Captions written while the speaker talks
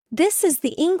This is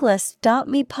the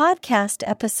Englist.me podcast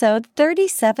episode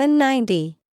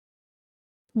 3790.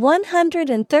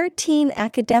 113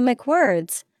 academic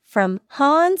words from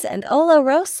Hans and Ola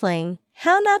Rosling,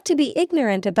 How Not to Be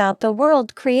Ignorant About the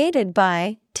World, created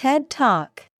by TED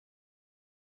Talk.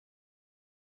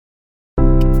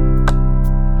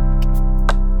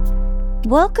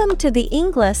 Welcome to the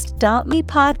Englist.me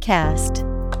podcast.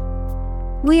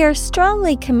 We are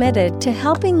strongly committed to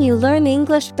helping you learn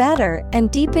English better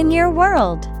and deepen your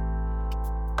world.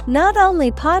 Not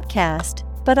only podcast,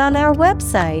 but on our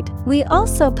website, we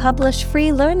also publish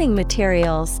free learning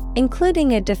materials,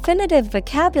 including a definitive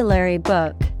vocabulary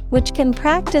book, which can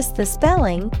practice the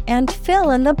spelling and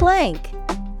fill in the blank.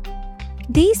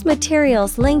 These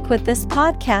materials link with this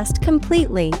podcast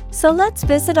completely, so let's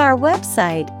visit our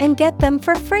website and get them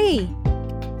for free.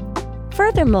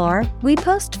 Furthermore, we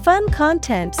post fun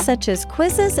content such as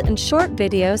quizzes and short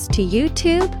videos to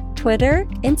YouTube, Twitter,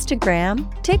 Instagram,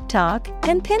 TikTok,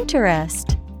 and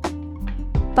Pinterest.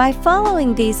 By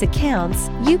following these accounts,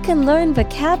 you can learn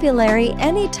vocabulary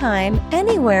anytime,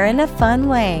 anywhere in a fun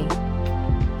way.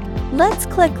 Let's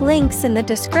click links in the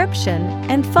description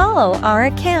and follow our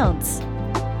accounts.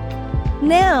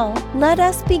 Now, let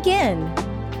us begin.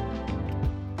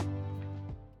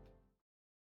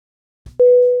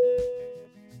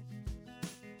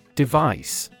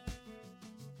 Device.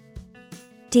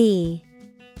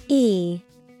 D-E-V-I-C-E.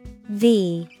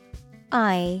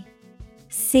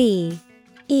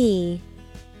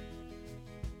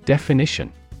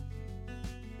 Definition.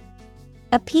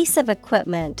 A piece of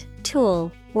equipment,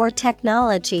 tool, or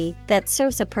technology that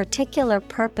serves a particular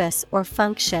purpose or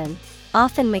function,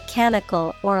 often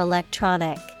mechanical or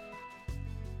electronic.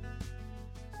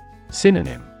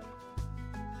 Synonym.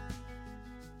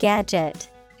 Gadget,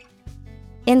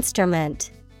 instrument,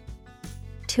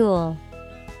 tool.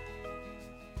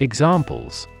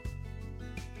 Examples.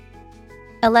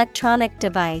 Electronic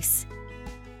device,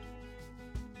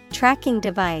 tracking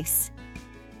device.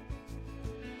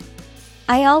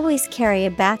 I always carry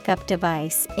a backup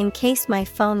device in case my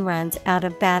phone runs out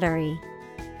of battery.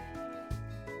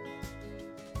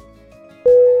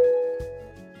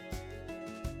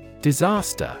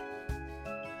 Disaster.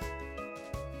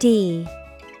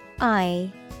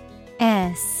 D-I-S-A-S-T-E-R.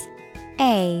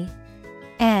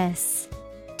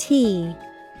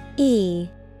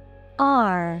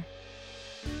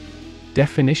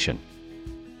 Definition.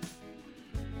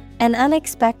 An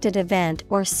unexpected event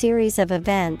or series of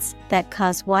events that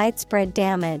cause widespread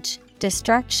damage,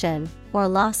 destruction, or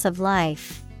loss of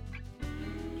life.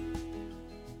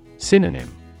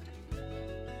 Synonym.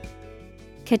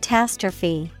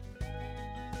 Catastrophe,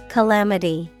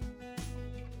 calamity,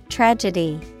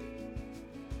 tragedy.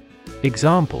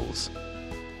 Examples.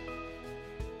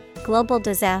 Global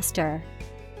disaster,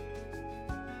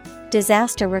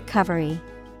 disaster recovery.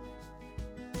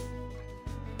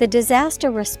 The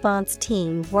disaster response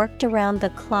team worked around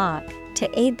the clock to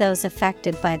aid those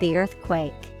affected by the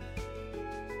earthquake.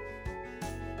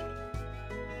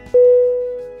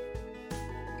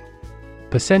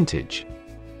 Percentage.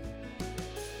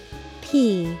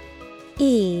 P-E-R-C-E-N-T-A-G-E.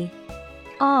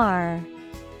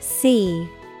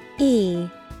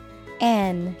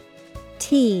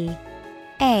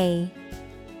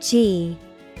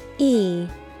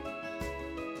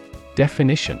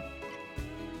 Definition.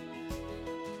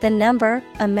 The number,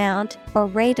 amount, or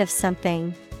rate of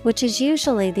something, which is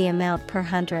usually the amount per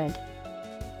hundred.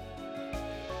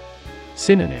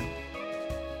 Synonym.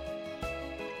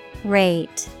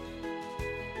 Rate,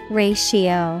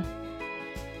 ratio,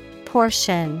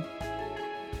 portion.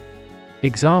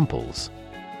 Examples.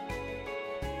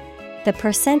 The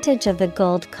percentage of the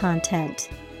gold content.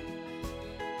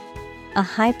 A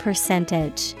high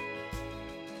percentage.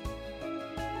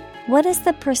 What is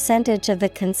the percentage of the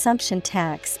consumption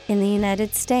tax in the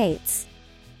United States?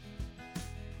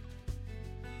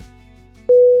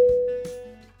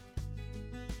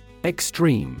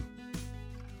 Extreme.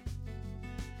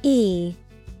 E-X-T-R-E-M-E.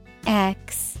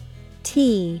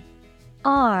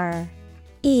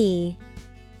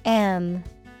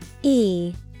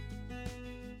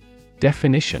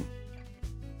 Definition.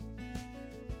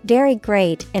 Very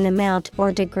great in amount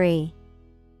or degree.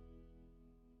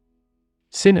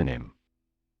 Synonym.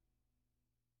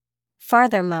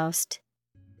 Farthermost,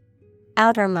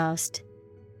 outermost,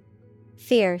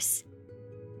 fierce.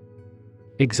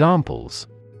 Examples.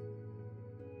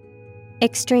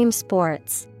 Extreme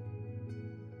sports,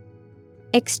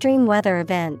 extreme weather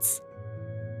events.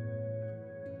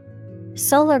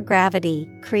 Solar gravity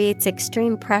creates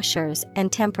extreme pressures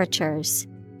and temperatures.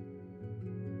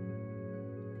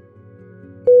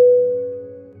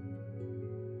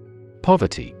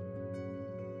 Poverty.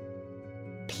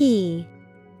 Poverty.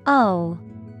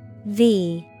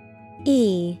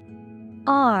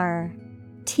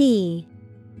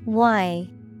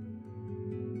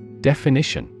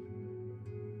 Definition: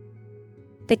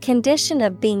 The condition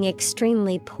of being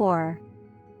extremely poor.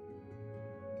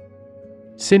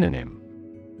 Synonym: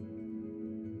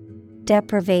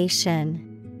 Deprivation,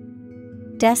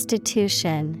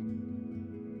 destitution,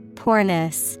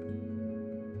 poorness.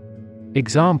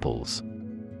 Examples: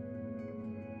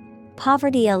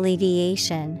 Poverty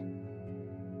alleviation.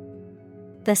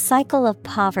 The cycle of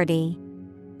poverty.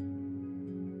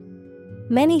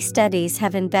 Many studies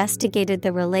have investigated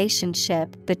the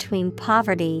relationship between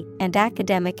poverty and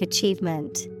academic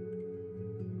achievement.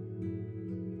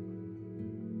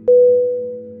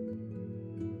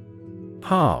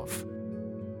 Halve.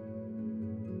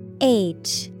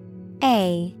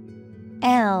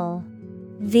 Halve.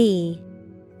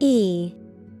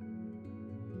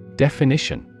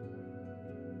 Definition: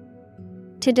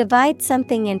 To divide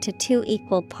something into two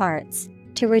equal parts,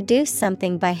 to reduce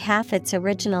something by half its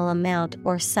original amount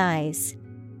or size.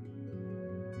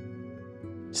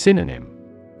 Synonym: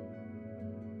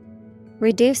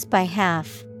 Reduce by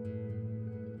half.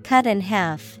 Cut in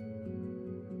half.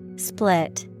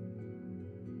 Split.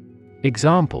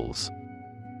 Examples: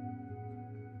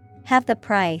 Have the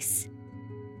price.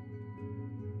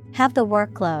 Have the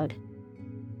workload.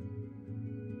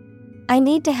 I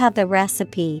need to have the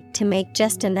recipe to make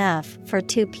just enough for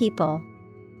 2 people.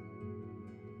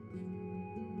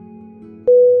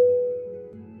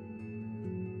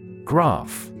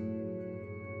 Graph.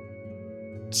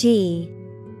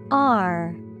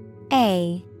 Graph.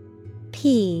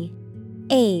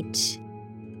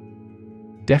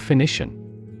 Definition: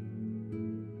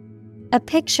 A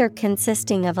picture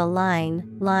consisting of a line,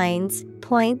 lines,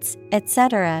 points,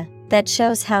 etc., that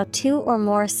shows how 2 or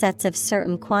more sets of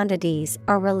certain quantities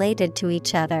are related to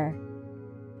each other.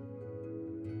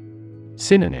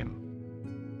 Synonym: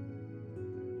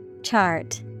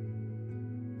 Chart,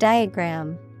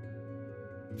 diagram,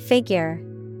 figure.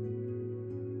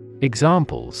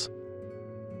 Examples: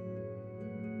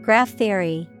 Graph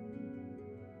theory.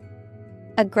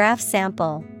 A graph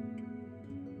sample.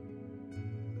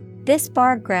 This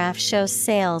bar graph shows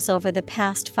sales over the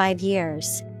past 5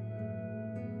 years.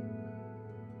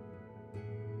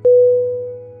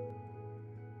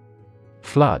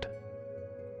 Flood.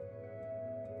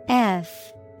 Flood.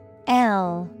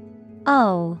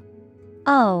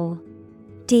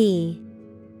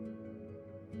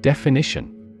 Definition: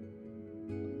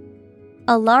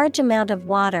 A large amount of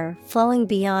water flowing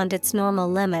beyond its normal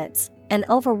limits, an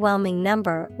overwhelming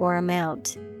number or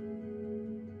amount.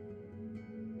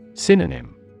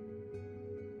 Synonym: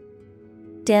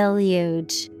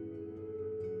 Deluge,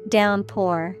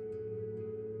 downpour,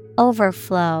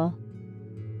 overflow.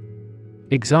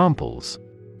 Examples: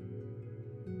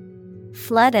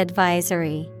 Flood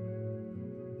advisory.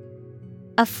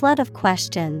 A flood of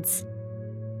questions.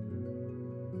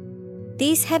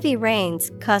 These heavy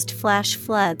rains caused flash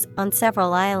floods on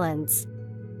several islands.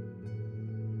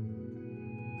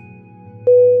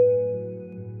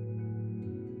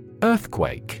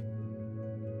 Earthquake.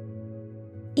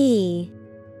 Earthquake.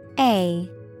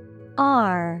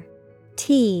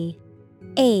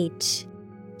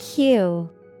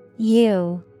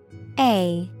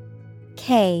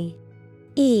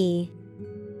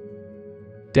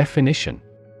 Definition: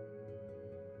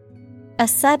 A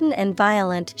sudden and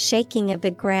violent shaking of the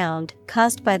ground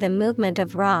caused by the movement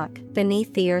of rock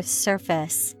beneath the Earth's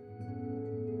surface.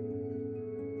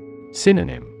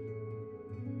 Synonym: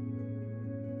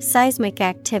 Seismic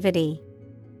activity.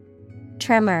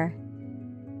 Tremor.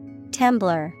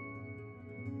 Trembler.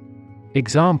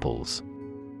 Examples: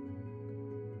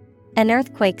 An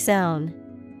earthquake zone.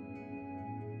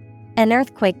 An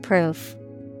earthquake proof.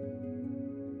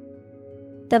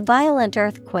 The violent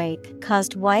earthquake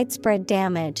caused widespread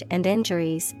damage and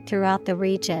injuries throughout the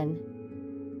region.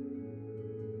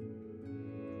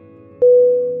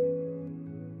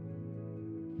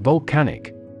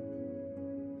 Volcanic.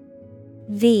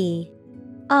 Volcanic.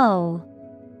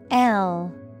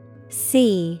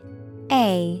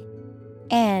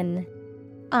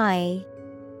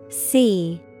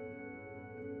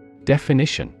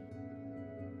 Definition: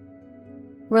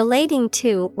 Relating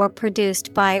to or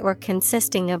produced by or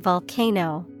consisting of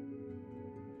volcano.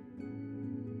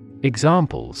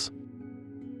 Examples: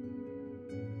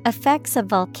 Effects of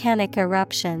volcanic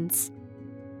eruptions.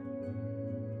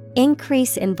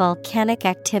 Increase in volcanic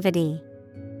activity.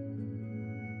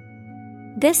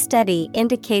 This study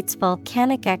indicates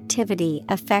volcanic activity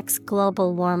affects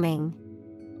global warming.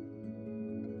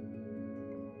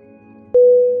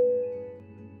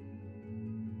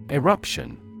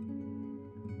 Eruption.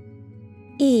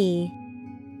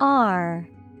 Eruption.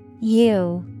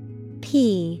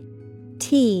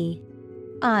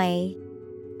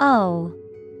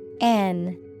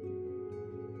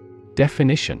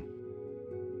 Definition.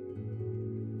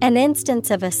 An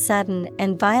instance of a sudden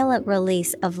and violent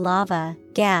release of lava,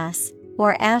 gas,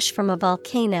 or ash from a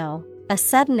volcano, a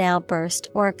sudden outburst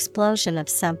or explosion of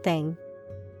something.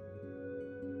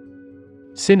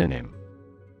 Synonym.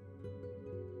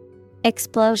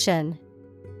 Explosion,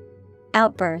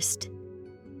 outburst,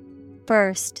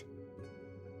 burst.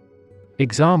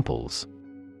 Examples.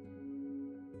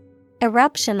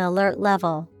 Eruption alert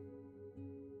level.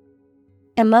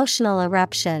 Emotional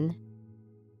eruption.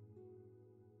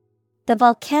 The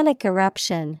volcanic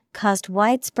eruption caused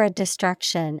widespread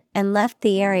destruction and left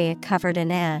the area covered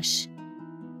in ash.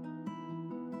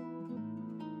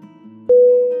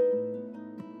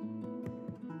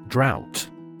 Drought.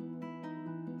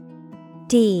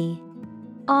 D-R-O-U-G-H-T.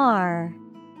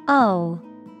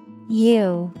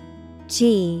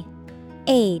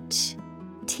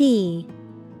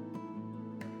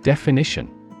 Definition.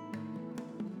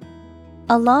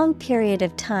 A long period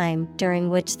of time during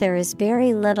which there is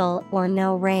very little or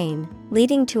no rain,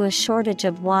 leading to a shortage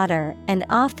of water and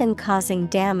often causing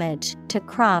damage to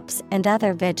crops and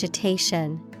other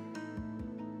vegetation.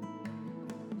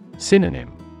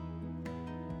 Synonym.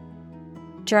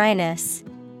 Dryness,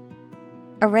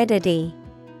 aridity,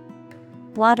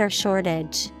 water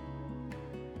shortage.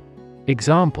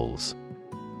 Examples.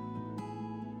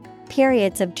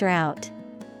 Periods of drought.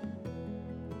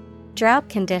 Drought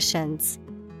conditions.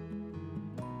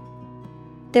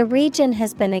 The region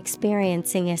has been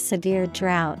experiencing a severe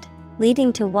drought,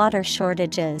 leading to water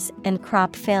shortages and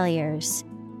crop failures.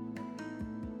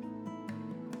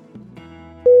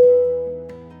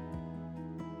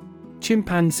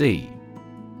 Chimpanzee.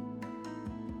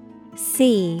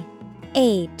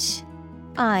 C-H-I-M-P-A-N-Z-E.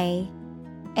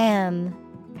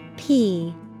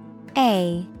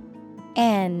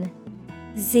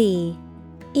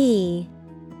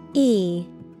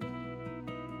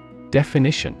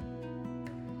 Definition.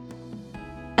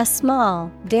 A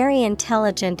small, very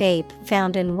intelligent ape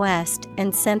found in West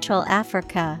and Central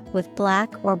Africa with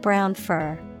black or brown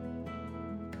fur.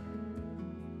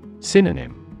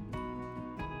 Synonym.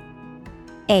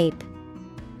 Ape,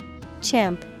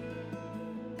 chimp,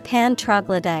 pan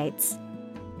troglodytes.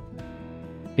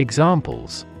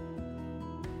 Examples.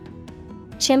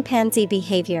 Chimpanzee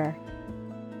behavior.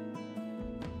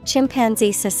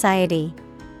 Chimpanzee society.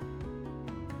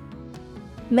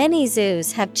 Many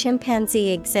zoos have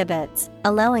chimpanzee exhibits,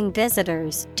 allowing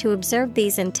visitors to observe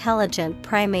these intelligent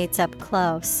primates up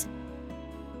close.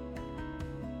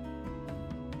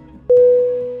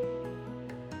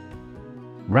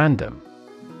 Random.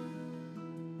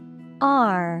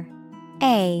 R-A-N-D-O-M.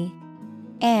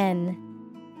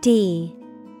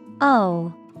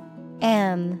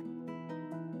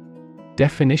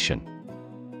 Definition.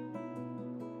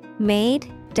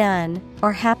 Made, done,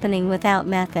 or happening without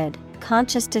method,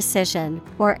 conscious decision,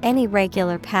 or any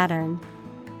regular pattern.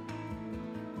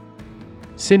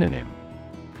 Synonym.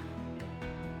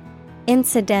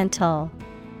 Incidental,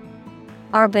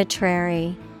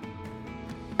 arbitrary,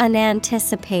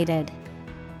 unanticipated.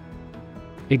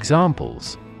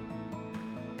 Examples.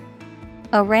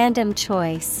 A random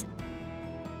choice.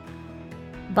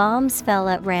 Bombs fell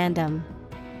at random.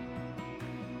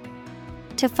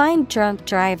 To find drunk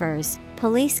drivers,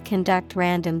 police conduct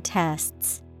random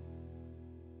tests.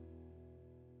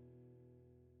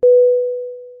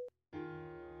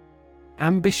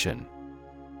 Ambition.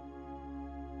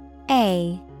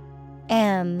 A-M-B-I-T-I-O-N.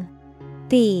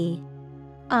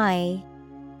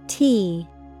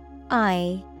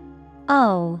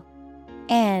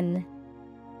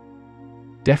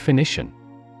 Definition.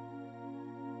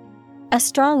 A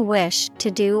strong wish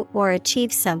to do or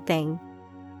achieve something.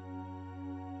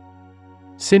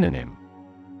 Synonym.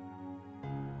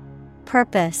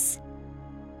 Purpose,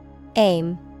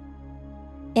 aim,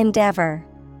 endeavor.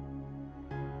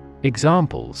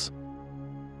 Examples.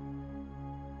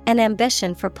 An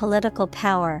ambition for political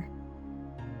power.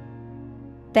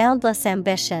 Boundless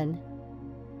ambition.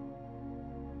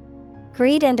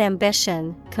 Greed and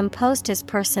ambition composed his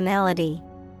personality.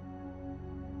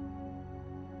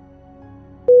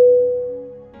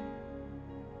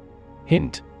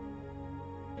 Hint.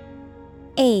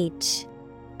 H-I-N-T.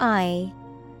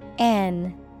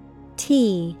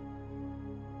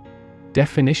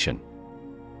 Definition.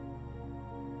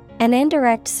 An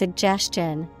indirect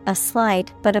suggestion, a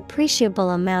slight but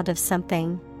appreciable amount of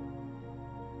something.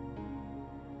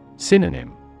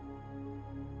 Synonym.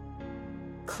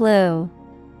 Clue,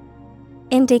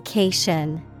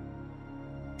 Indication,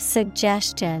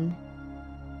 suggestion.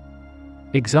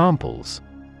 Examples: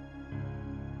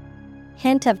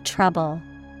 Hint of trouble.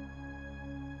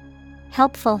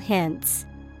 Helpful hints.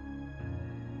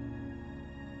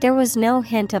 There was no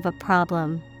hint of a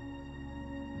problem.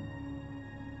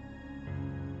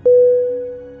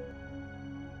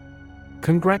 Congratulation.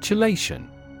 Congratulation.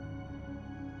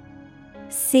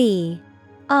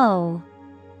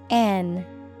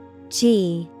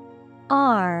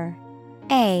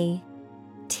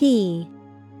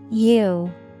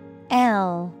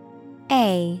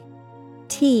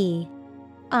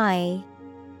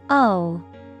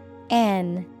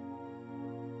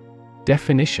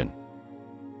 Definition: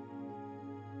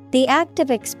 The act of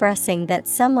expressing that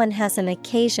someone has an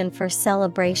occasion for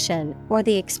celebration or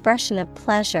the expression of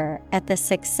pleasure at the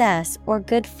success or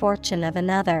good fortune of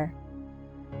another.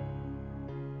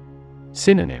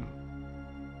 Synonym: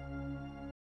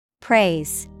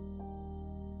 Praise,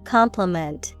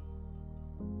 compliment,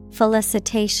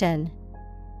 felicitation.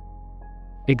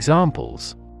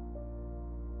 Examples: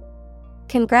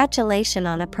 Congratulation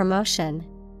on a promotion.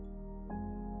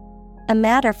 A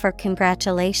matter for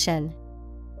congratulation.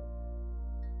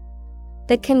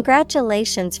 The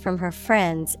congratulations from her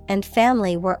friends and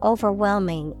family were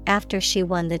overwhelming after she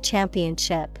won the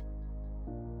championship.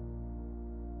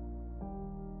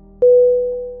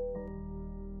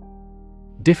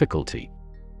 Difficulty.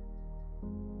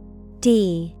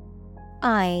 Difficulty.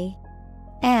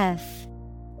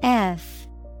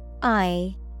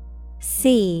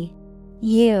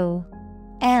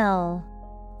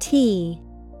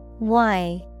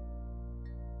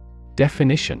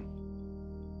 Definition: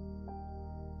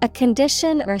 A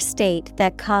condition or state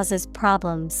that causes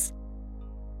problems.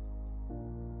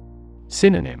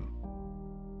 Synonym: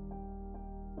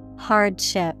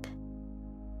 Hardship,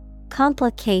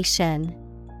 complication,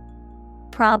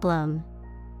 problem.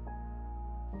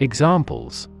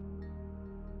 Examples: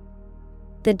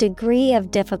 The degree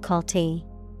of difficulty.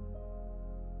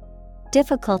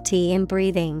 Difficulty in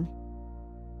breathing.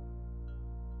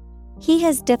 He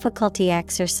has difficulty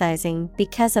exercising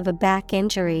because of a back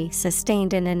injury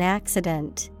sustained in an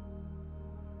accident.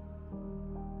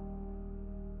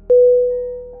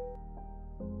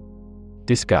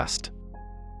 Disgust.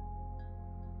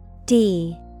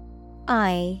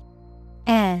 D-I-S-G-U-S-T.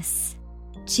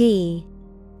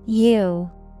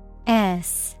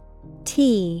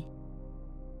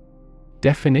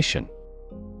 Definition: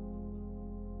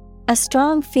 A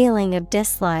strong feeling of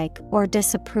dislike or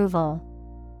disapproval.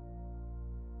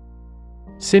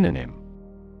 Synonym: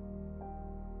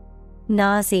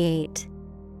 Nauseate,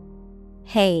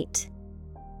 hate,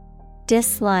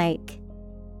 dislike.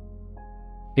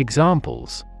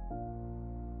 Examples: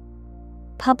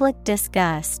 Public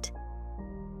disgust.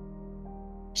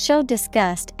 Show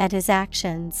disgust at his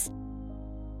actions.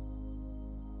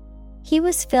 He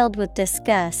was filled with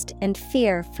disgust and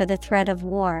fear for the threat of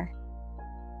war.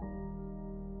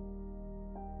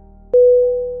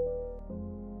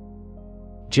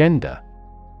 Gender.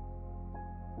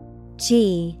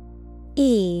 G-E-N-D-E-R.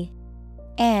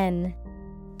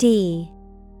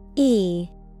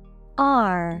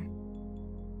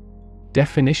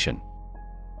 Definition: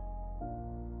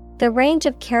 The range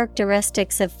of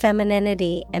characteristics of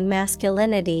femininity and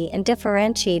masculinity and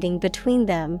differentiating between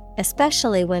them,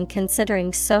 especially when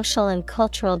considering social and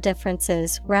cultural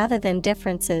differences rather than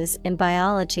differences in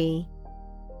biology.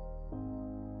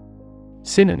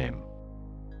 Synonym: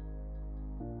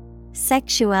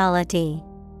 Sexuality.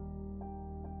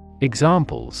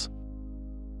 Examples: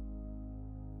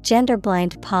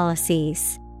 Gender-blind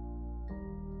policies.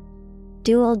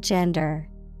 Dual gender.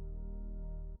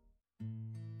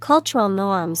 Cultural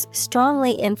norms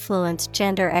strongly influence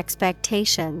gender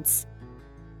expectations.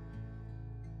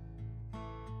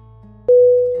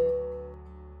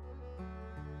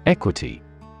 Equity.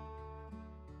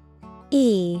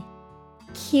 E-Q-U-I-T-Y.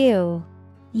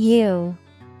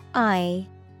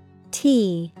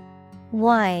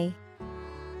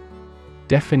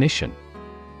 Definition: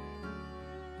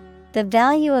 The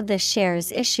value of the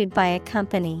shares issued by a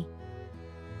company.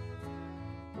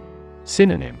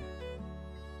 Synonym: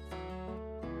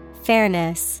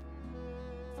 Fairness.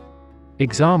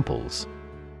 Examples: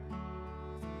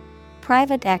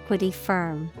 Private equity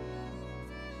firm.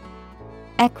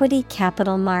 Equity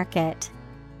capital market.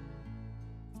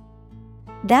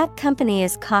 That company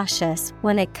is cautious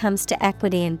when it comes to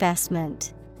equity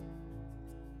investment.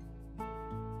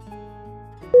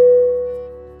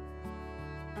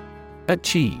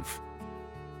 Achieve.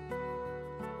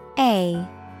 A-C-H-I-E-V-E.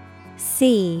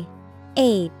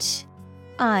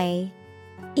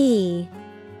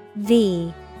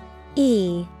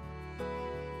 E.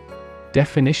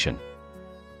 Definition: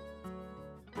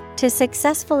 To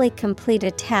successfully complete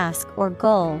a task or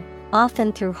goal,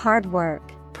 often through hard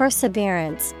work,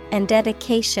 perseverance, and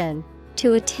dedication,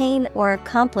 to attain or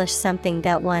accomplish something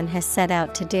that one has set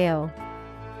out to do.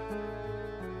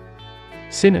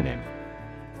 Synonym: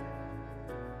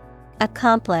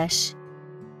 Accomplish,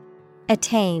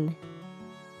 attain,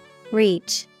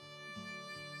 reach.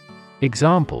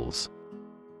 Examples: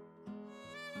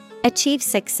 Achieve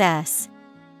success.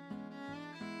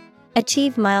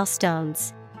 Achieve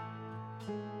milestones.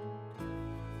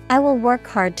 I will work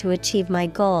hard to achieve my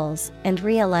goals and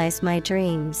realize my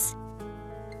dreams.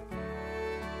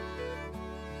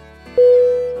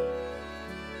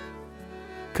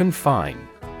 Confine.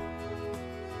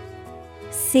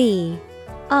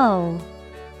 C-O-N-F-I-N-E.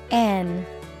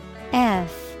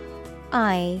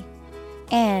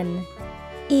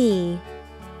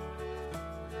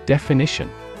 Definition: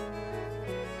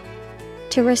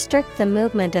 To restrict the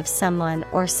movement of someone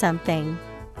or something.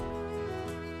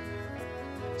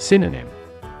 Synonym: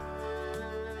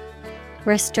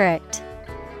 Restrict,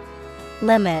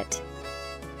 limit,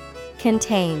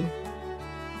 contain.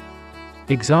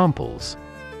 Examples: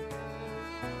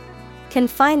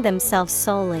 Confine themselves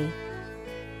solely.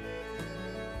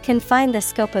 Confine the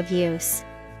scope of use.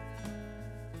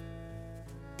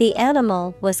 The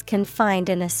animal was confined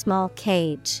in a small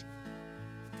cage.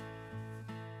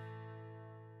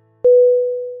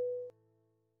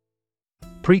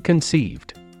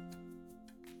 Preconceived.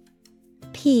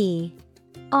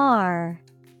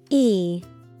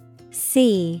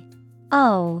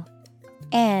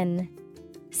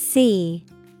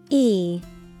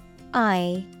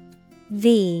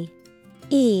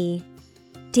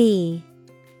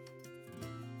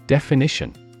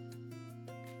 Definition: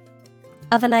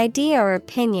 Of an idea or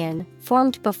opinion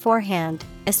formed beforehand,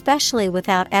 especially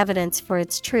without evidence for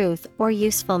its truth or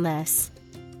usefulness.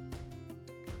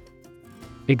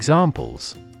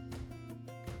 Examples: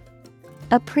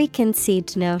 A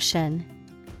preconceived notion.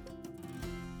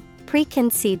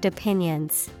 Preconceived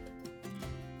opinions.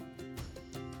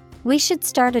 We should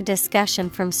start a discussion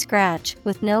from scratch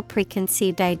with no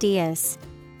preconceived ideas.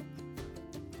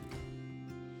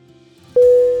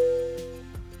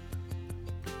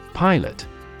 Pilot.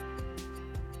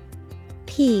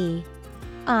 P-I-L-O-T.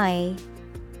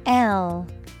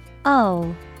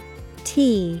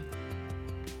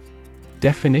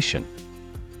 Definition: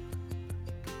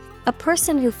 A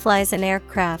person who flies an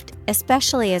aircraft,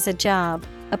 especially as a job,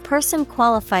 a person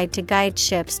qualified to guide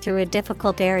ships through a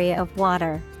difficult area of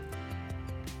water.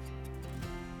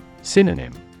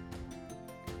 Synonym: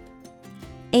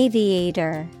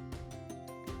 Aviator,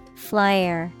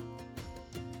 flyer,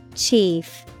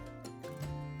 chief.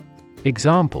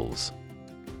 Examples: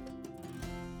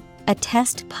 A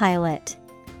test pilot.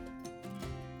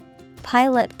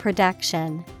 Pilot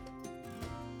production.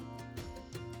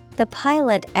 The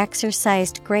pilot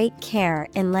exercised great care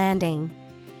in landing.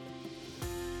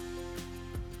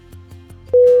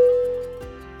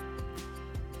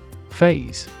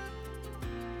 Phase.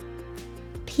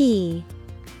 P-H-A-S-E.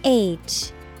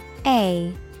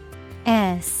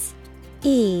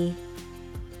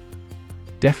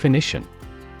 Definition: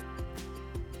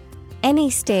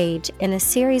 Any stage in a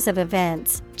series of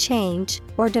events, change,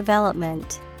 or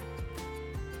development.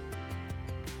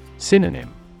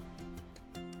 Synonym: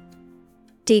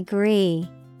 Degree,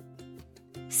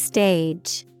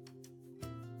 stage,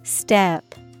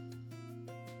 step.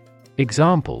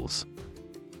 Examples: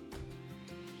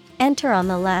 Enter on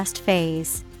the last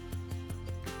phase.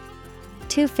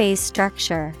 Two-phase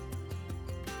structure.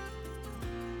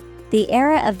 The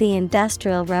era of the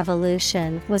Industrial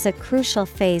Revolution was a crucial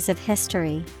phase of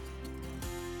history.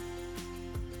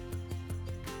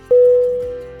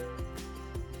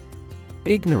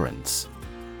 Ignorance.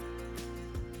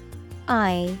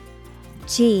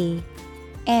 I-G-N-O-R-A-N-C-E.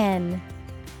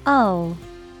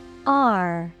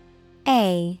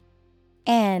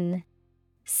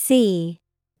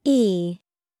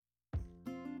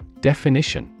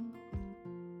 Definition: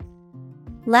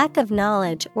 Lack of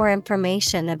knowledge or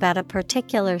information about a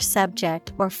particular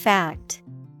subject or fact.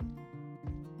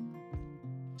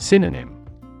 Synonym: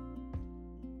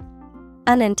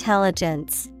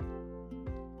 Unintelligence,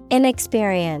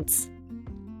 inexperience,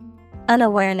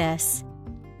 unawareness.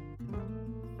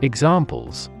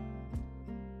 Examples: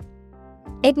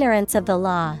 Ignorance of the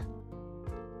law.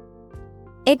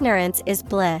 Ignorance is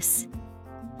bliss.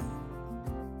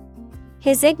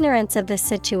 His ignorance of the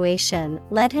situation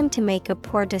led him to make a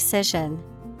poor decision.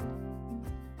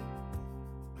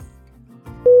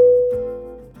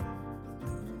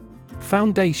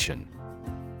 Foundation.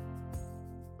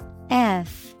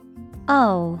 F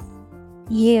O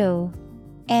U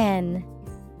N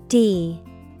D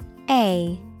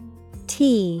A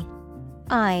T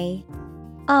I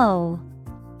O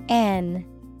N.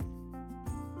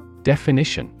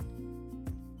 Definition: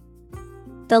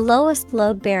 the lowest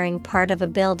load-bearing part of a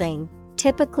building,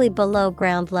 typically below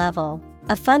ground level,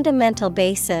 a fundamental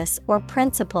basis or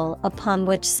principle upon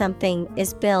which something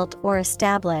is built or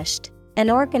established,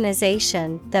 an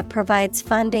organization that provides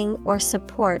funding or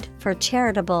support for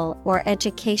charitable or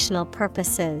educational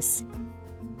purposes.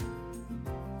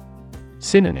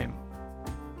 Synonym: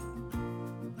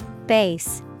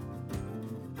 Base,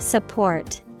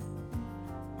 support,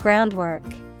 groundwork.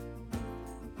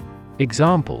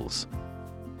 Examples: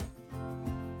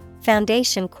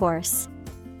 foundation course,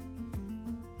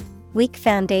 weak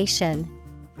foundation.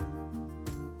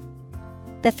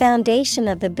 The foundation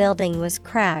of the building was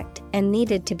cracked and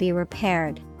needed to be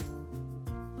repaired.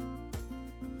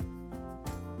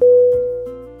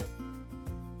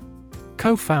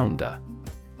 Co-founder.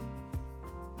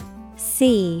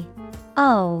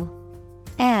 COFOUNDER.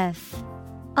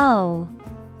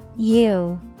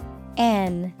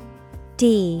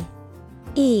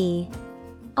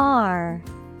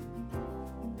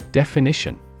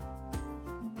 Definition: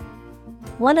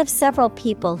 one of several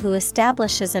people who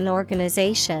establishes an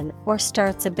organization or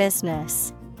starts a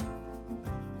business.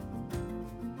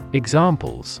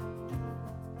 Examples: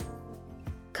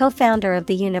 co-founder of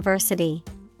the university,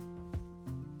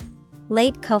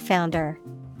 late co-founder.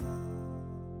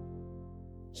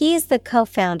 He is the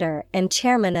co-founder and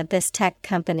chairman of this tech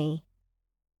company.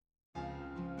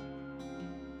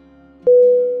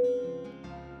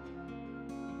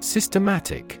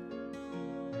 Systematic.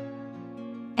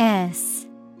 SYSTEMATIC.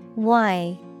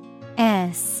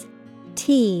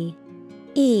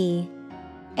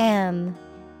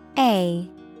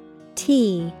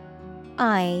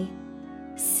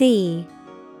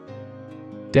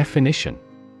 Definition: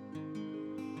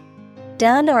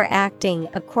 done or acting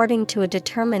according to a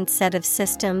determined set of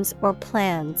systems or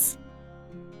plans.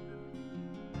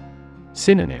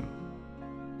 Synonym: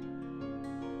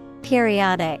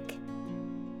 periodic,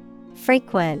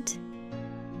 frequent,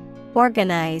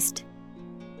 organized.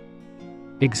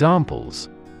 Examples: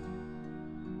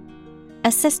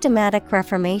 a systematic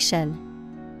reformation,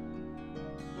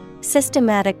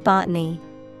 systematic botany.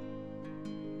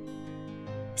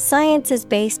 Science is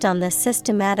based on the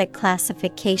systematic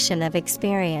classification of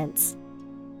experience.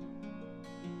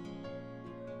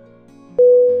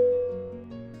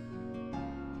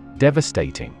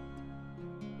 Devastating.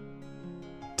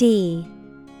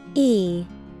 DEVASTING.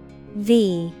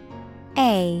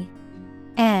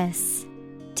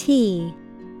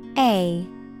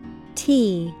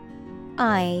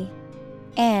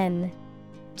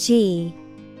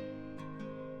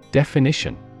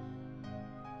 Definition: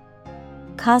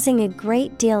 causing a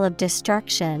great deal of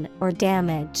destruction or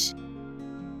damage.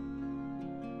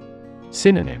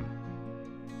 Synonym: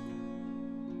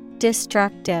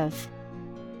 destructive,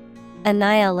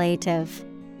 annihilative,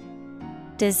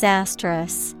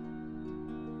 disastrous.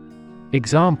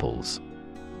 Examples: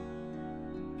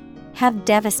 have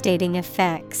devastating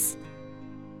effects.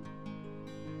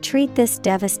 Treat this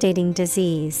devastating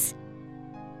disease.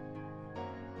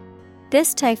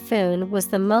 This typhoon was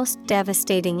the most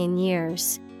devastating in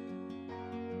years.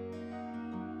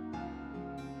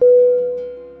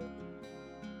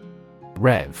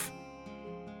 Rev.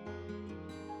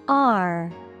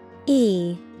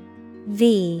 R-E-V.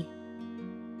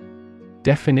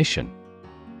 Definition: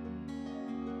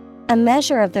 a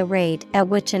measure of the rate at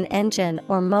which an engine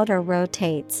or motor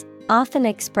rotates, often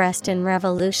expressed in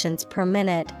revolutions per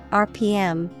minute,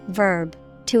 RPM, verb,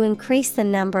 to increase the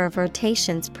number of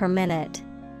rotations per minute.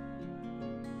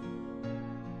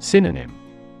 Synonym: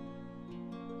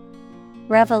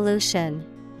 revolution,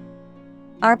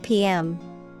 RPM,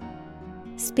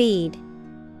 speed.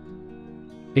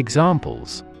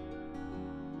 Examples: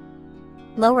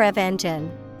 low rev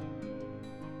engine,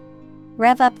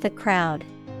 rev up the crowd.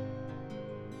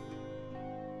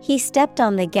 He stepped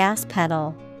on the gas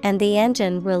pedal, and the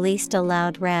engine released a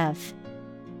loud rev.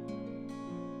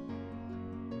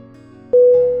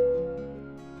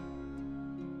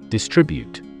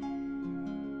 Distribute.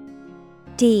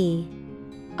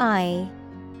 D-I-S-T-R-I-B-U-T-E.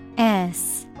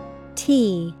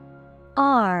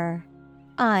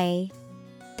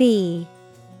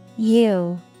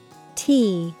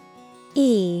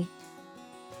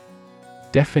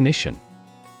 Definition: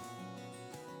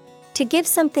 to give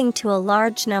something to a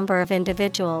large number of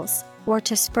individuals, or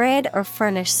to spread or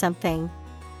furnish something.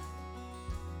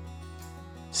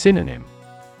 Synonym: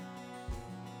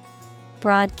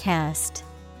 broadcast,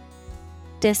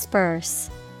 Disperse.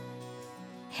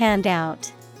 Hand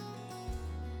out.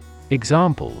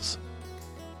 Examples: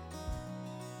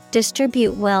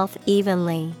 Distribute wealth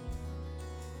evenly.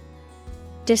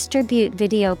 Distribute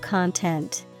video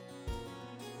content.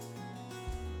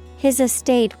 His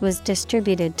estate was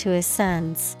distributed to his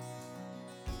sons.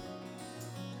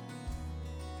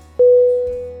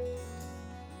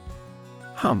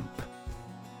 Hump.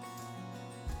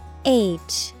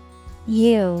 H-U-M-P.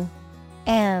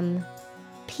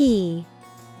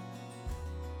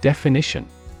 Definition: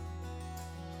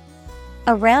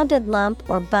 A rounded lump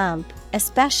or bump,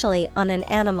 especially on an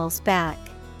animal's back.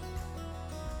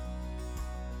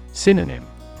 Synonym: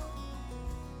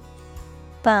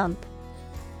 Bump,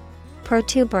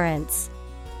 protuberance,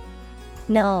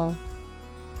 knoll.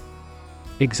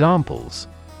 Examples: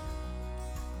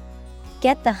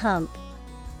 Get the hump.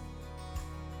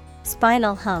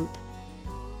 Spinal hump.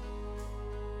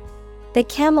 The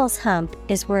camel's hump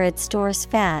is where it stores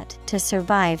fat to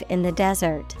survive in the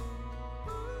desert.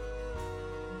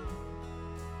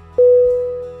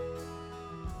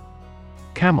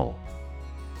 Camel.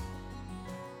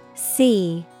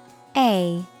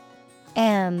 C-A-M-E-L.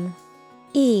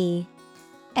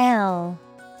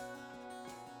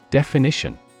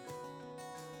 Definition: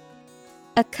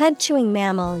 A cud-chewing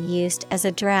mammal used as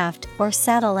a draft or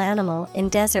saddle animal in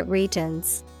desert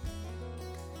regions.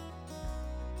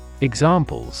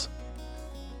 Examples: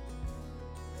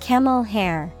 Camel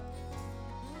hair.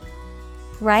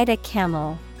 Ride a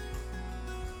camel.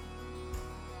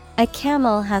 A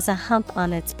camel has a hump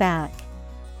on its back.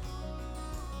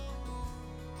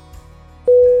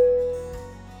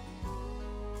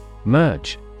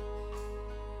 Merge.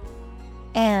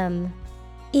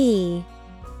 M-E-R-G-E.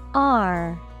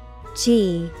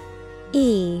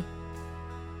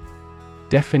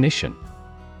 Definition: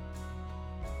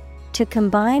 To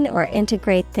combine or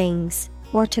integrate things,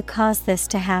 or to cause this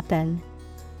to happen.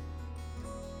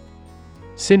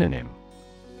 Synonym: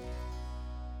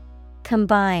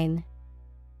 Combine,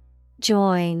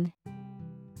 join,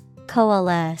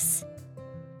 coalesce.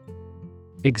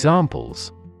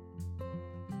 Examples: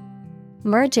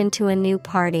 Merge into a new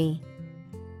party.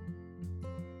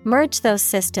 Merge those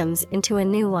systems into a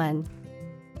new one.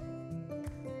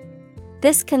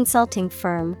 This consulting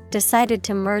firm decided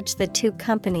to merge the two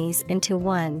companies into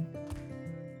one.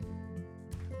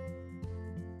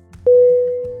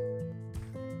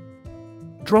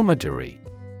 Dromedary.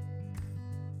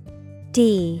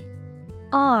 D-R-O-M-E-D-A-R-Y.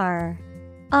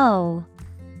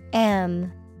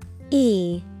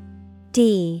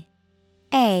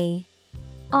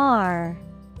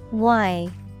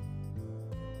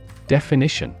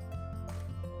 Definition: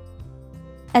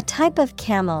 A type of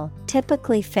camel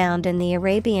typically found in the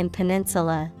Arabian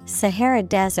Peninsula, Sahara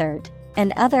Desert,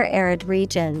 and other arid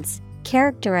regions,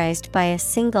 characterized by a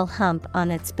single hump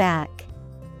on its back.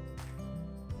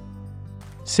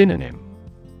 Synonym: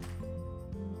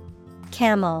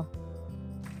 Camel,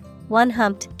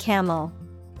 one-humped camel,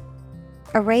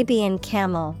 Arabian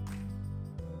camel.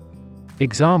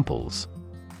 Examples: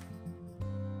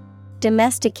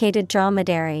 Domesticated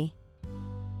dromedary.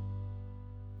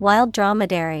 Wild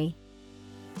dromedary.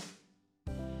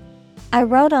 I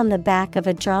rode on the back of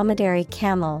a dromedary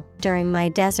camel during my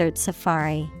desert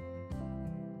safari.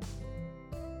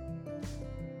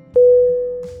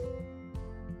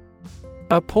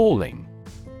 Appalling.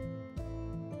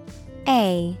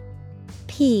 A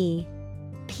P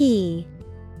P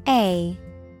A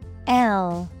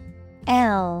L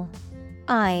L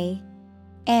I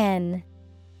N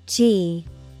G.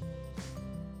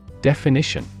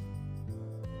 Definition: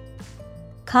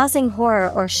 Causing horror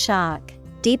or shock,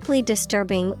 deeply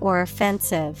disturbing or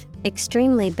offensive,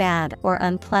 extremely bad or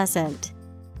unpleasant.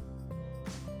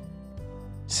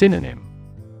 Synonym: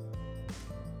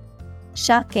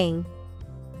 Shocking,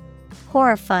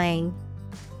 horrifying,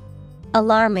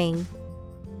 alarming.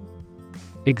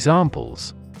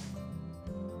 Examples: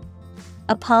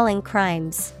 Appalling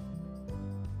crimes.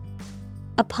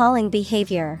 Appalling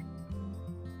behavior.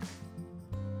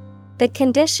 The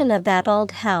condition of that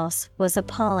old house was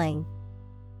appalling.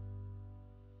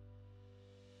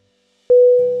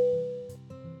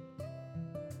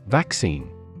 Vaccine.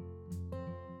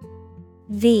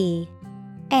 V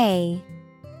A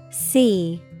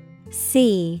C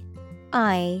C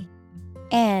I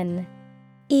N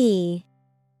E.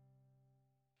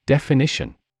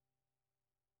 Definition: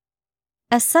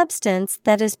 A substance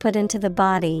that is put into the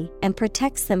body and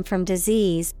protects them from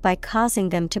disease by causing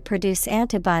them to produce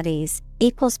antibodies,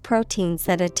 equals proteins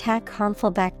that attack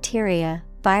harmful bacteria,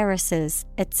 viruses,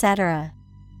 etc.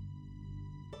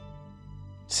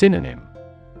 Synonym: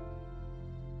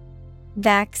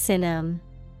 Vaccinum,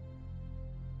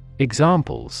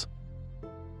 Examples: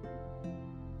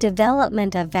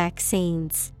 development of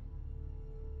vaccines,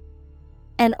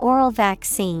 an oral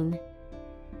vaccine.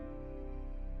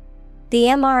 The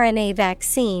mRNA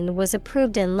vaccine was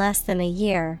approved in less than a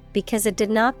year because it did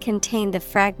not contain the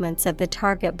fragments of the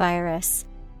target virus.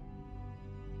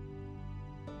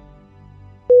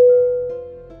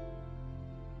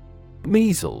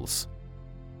 Measles.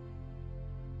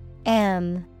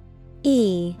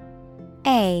 MEASLES.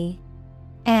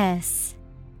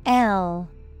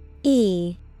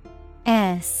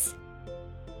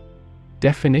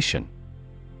 Definition: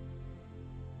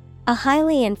 a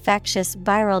highly infectious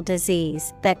viral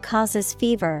disease that causes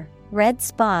fever, red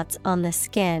spots on the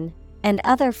skin, and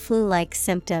other flu-like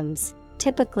symptoms,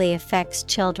 typically affects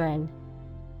children.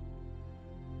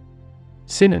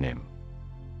 Synonym: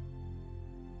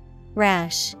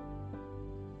 Rash,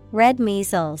 red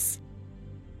measles,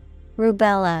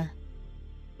 rubella.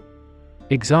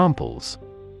 Examples: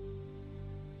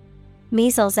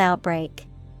 measles outbreak,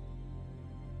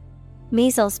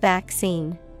 measles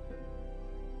vaccine.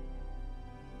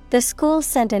 The school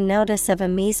sent a notice of a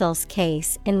measles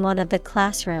case in one of the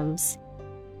classrooms.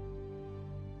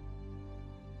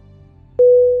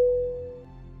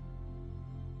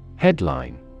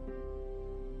 Headline: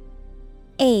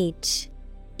 HEADLINE.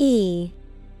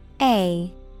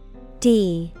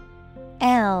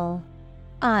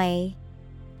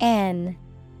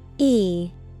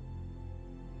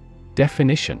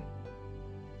 Definition: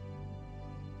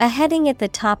 a heading at the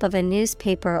top of a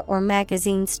newspaper or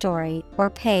magazine story or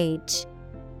page.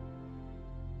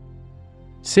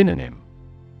 Synonym: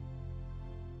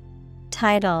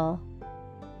 Title,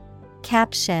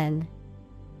 caption.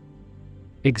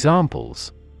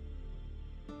 Examples: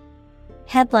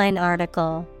 headline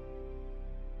article,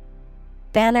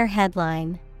 banner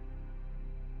headline.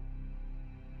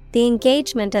 The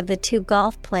engagement of the two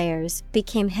golf players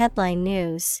became headline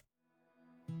news.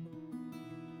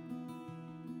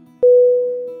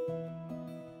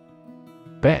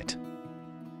 Bet.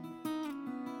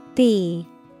 BET.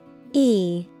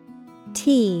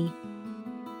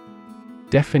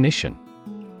 Definition: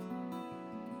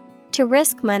 to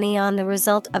risk money on the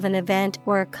result of an event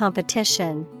or a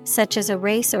competition, such as a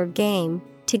race or game,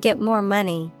 to get more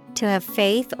money, to have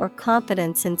faith or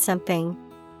confidence in something.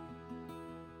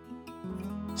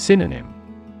 Synonym: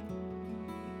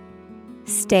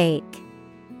 stake,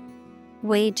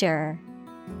 wager,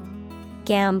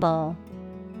 gamble.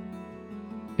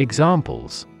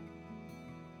 Examples: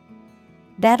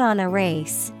 bet on a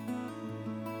race,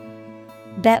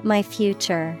 bet my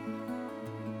future.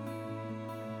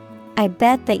 I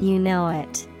bet that you know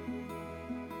it.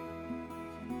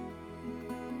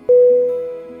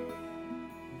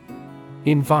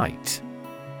 Invite.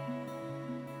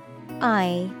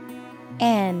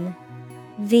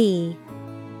 INVITE.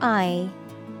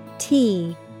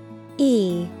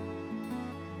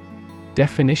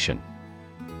 Definition: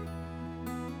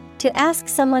 to ask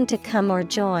someone to come or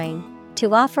join,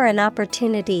 to offer an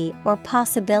opportunity or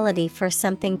possibility for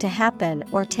something to happen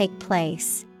or take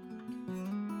place.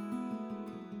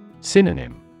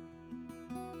 Synonym: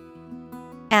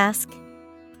 ask,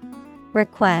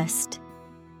 request,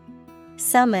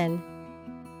 summon.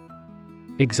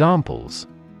 Examples: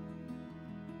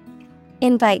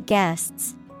 invite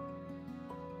guests,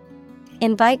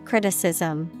 invite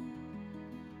criticism.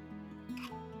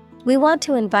 We want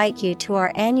to invite you to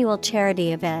our annual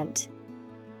charity event.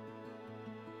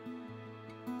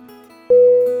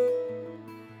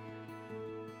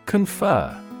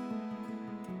 Confer.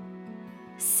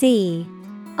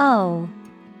 CONFER.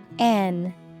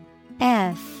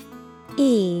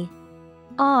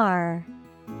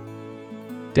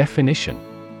 Definition: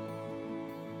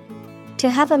 to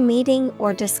have a meeting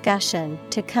or discussion,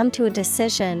 to come to a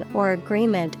decision or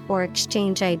agreement or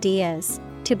exchange ideas,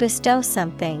 to bestow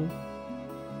something.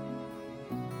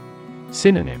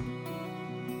 Synonym: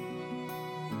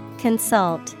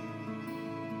 consult,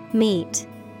 meet,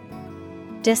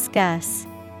 discuss.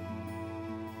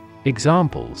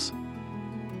 Examples: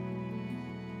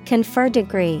 confer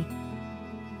degree,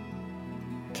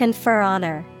 confer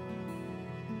honor.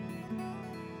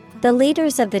 The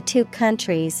leaders of the two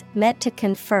countries met to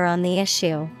confer on the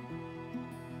issue.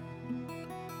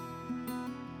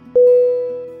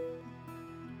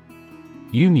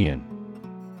 Union.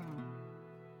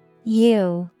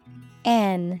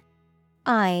 UNION.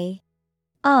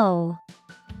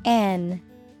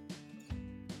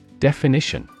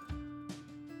 Definition: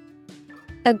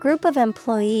 a group of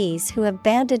employees who have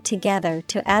banded together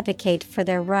to advocate for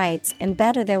their rights and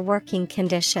better their working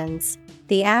conditions.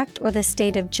 The act or the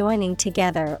state of joining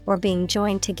together or being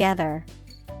joined together.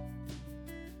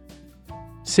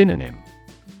 Synonym: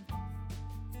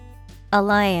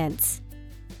 alliance,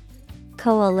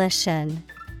 coalition,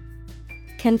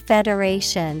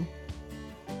 confederation.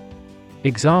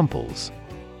 Examples: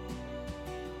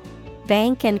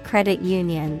 bank and credit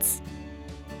unions,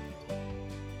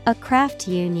 a craft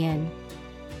union.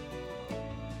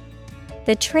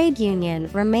 The trade union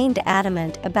remained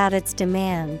adamant about its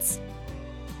demands.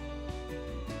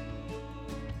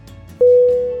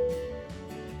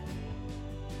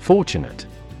 Fortunate. Fortunate.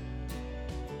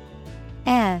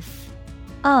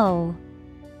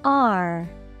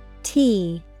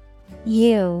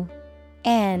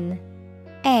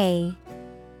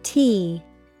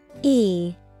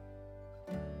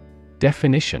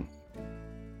 Definition: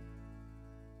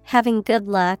 having good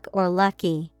luck or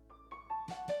lucky.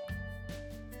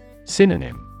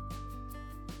 Synonym: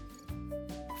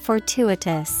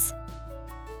 fortuitous,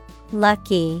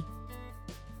 lucky,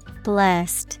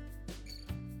 blessed.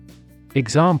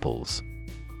 Examples: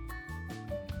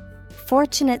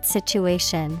 fortunate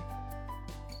situation,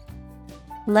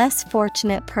 less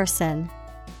fortunate person.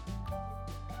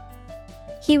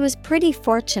 He was pretty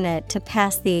fortunate to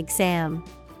pass the exam.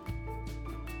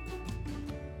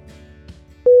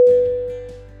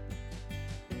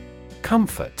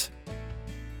 Comfort.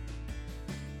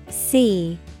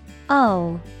 COMFORT.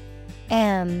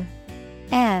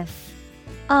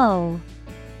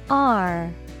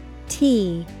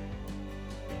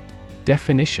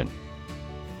 Definition: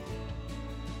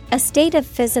 a state of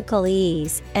physical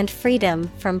ease and freedom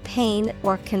from pain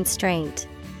or constraint.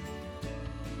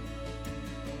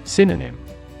 Synonym: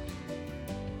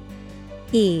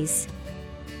 ease,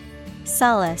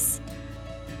 solace,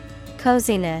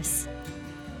 coziness.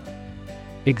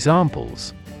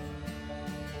 Examples: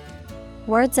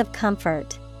 words of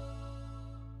comfort,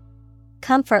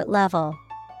 comfort level.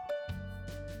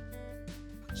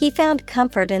 He found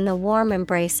comfort in the warm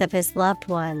embrace of his loved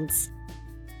ones.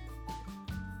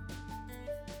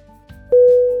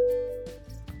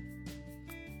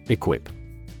 Equip.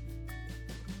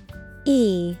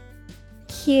 EQUIP.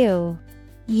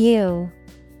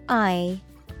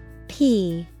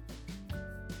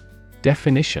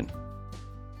 Definition: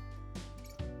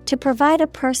 to provide a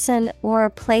person or a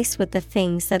place with the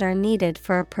things that are needed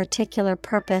for a particular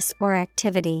purpose or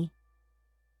activity.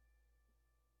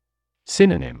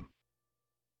 Synonym: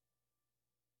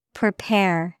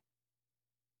 prepare,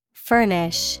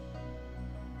 furnish,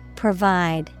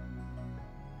 provide.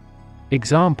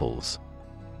 Examples: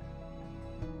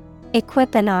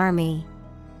 equip an army,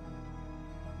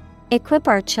 equip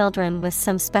our children with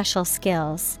some special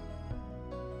skills.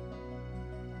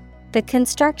 The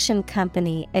construction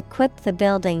company equipped the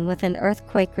building with an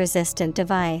earthquake-resistant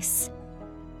device.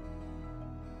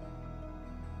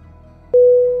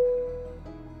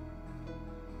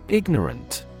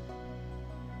 Ignorant.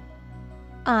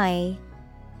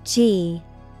 IGNORANT.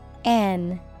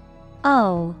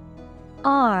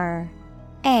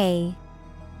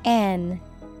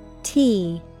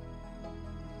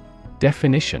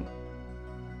 Definition: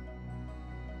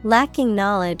 lacking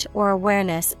knowledge or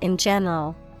awareness in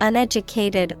general,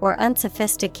 uneducated or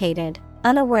unsophisticated,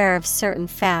 unaware of certain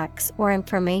facts or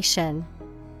information.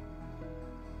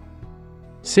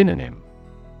 Synonym: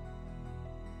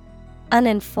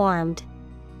 uninformed,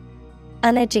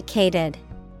 uneducated,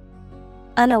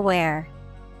 unaware.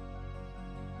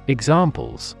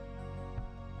 Examples: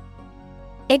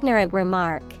 ignorant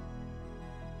remark,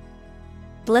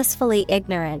 blissfully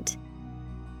ignorant.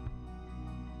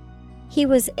 He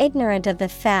was ignorant of the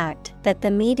fact that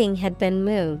the meeting had been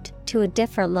moved to a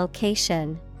different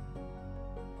location.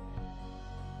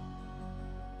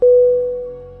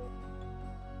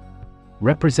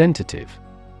 Representative.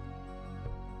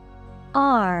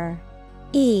 REpresentative.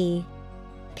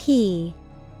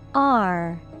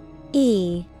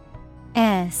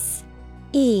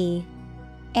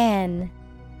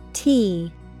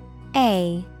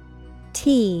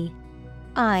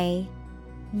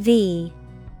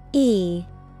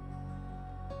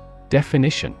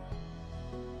 Definition: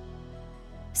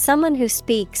 someone who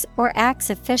speaks or acts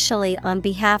officially on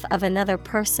behalf of another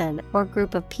person or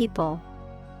group of people.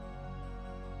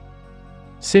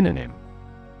 Synonym: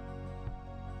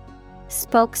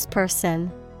 spokesperson,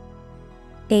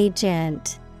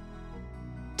 agent,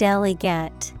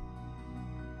 delegate.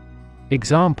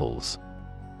 Examples: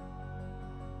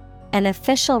 an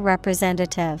official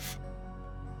representative,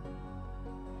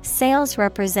 sales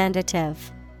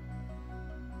representative.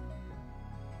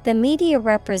 The media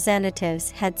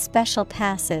representatives had special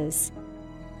passes.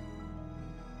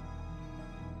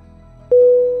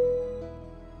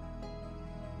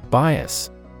 Bias.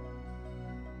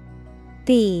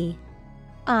 BIAS.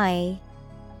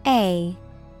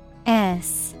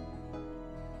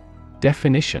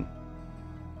 Definition: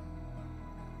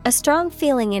 a strong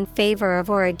feeling in favor of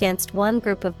or against one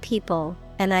group of people,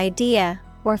 an idea,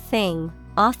 or thing,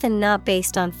 often not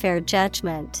based on fair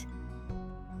judgment.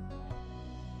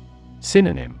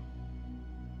 Synonym: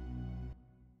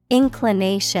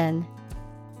 Inclination,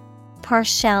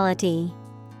 partiality,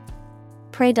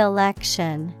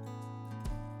 predilection.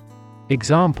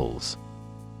 Examples: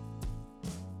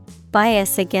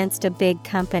 bias against a big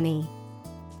company.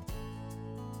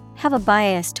 Have a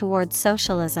bias towards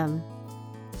socialism.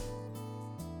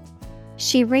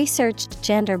 She researched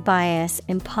gender bias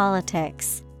in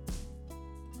politics.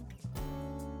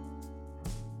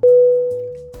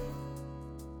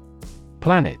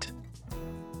 Planet.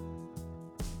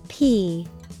 P-L-A-N-E-T.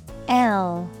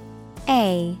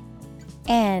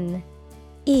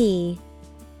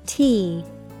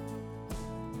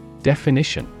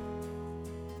 Definition: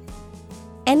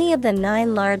 any of the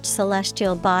 9 large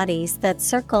celestial bodies that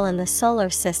circle in the solar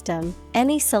system,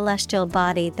 any celestial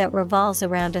body that revolves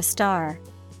around a star.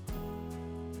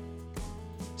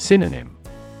 Synonym: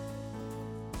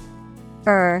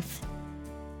 Earth,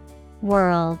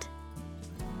 world,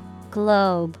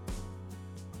 globe.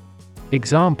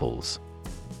 Examples: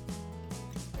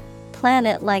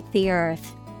 planet like the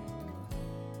Earth.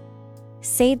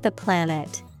 Save the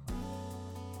planet.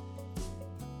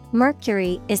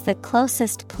 Mercury is the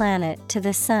closest planet to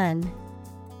the Sun.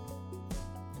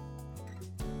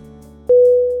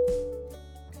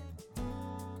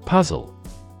 Puzzle.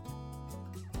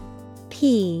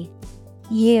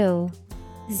 P-U-Z-Z-L-E.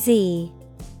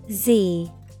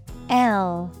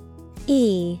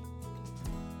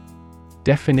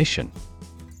 Definition: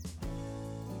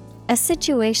 a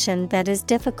situation that is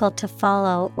difficult to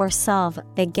follow or solve,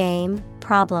 a game,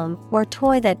 problem, or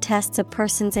toy that tests a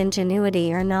person's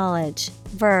ingenuity or knowledge.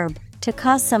 Verb, to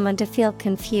cause someone to feel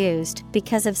confused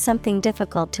because of something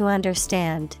difficult to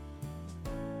understand.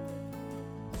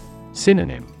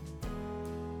 Synonym: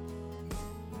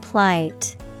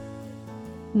 plight,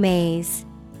 maze.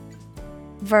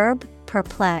 Verb,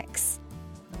 perplex.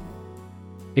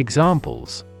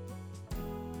 Examples: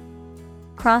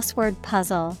 crossword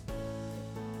puzzle,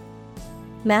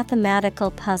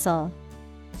 mathematical puzzle.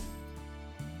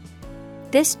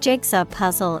 This jigsaw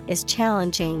puzzle is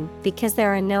challenging because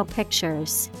there are no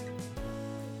pictures.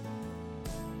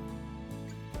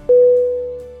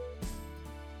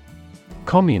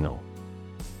 Communal.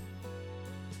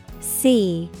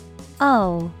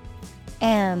 C-O-M-M-U-N-A-L.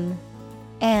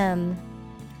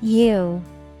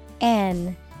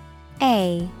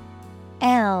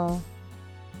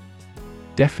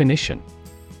 Definition: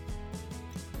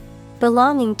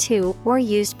 belonging to or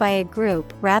used by a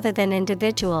group rather than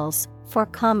individuals, for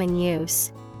common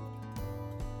use.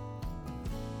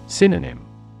 Synonym: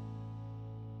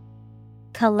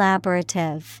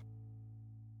 collaborative,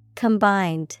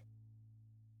 combined,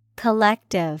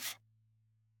 collective.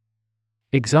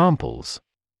 Examples: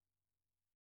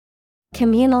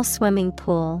 communal swimming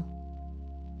pool,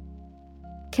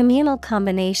 communal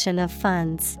combination of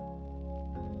funds.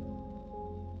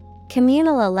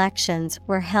 Communal elections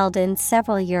were held in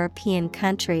several European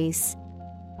countries.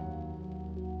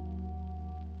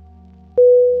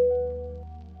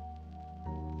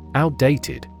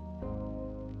 Outdated.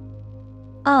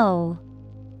 O-U-T-D-A-T-E-D.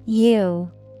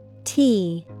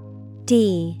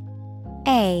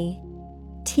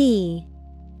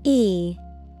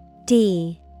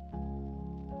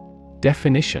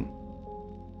 Definition: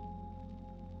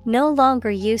 no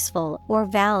longer useful or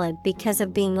valid because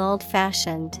of being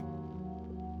old-fashioned.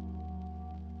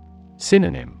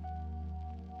 Synonym: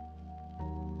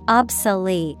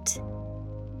 obsolete,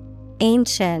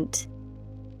 ancient,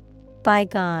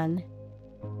 bygone.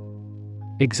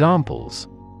 Examples: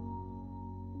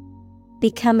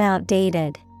 become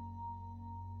outdated,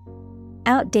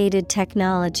 outdated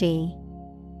technology.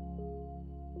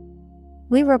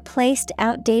 We replaced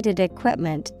outdated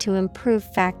equipment to improve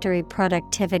factory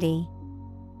productivity.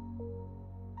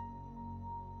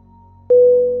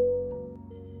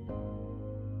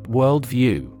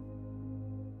 Worldview.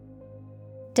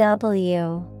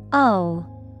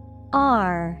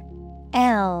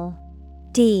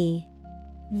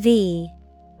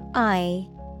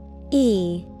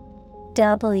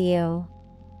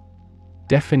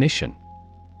 Definition: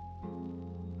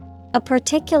 a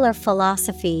particular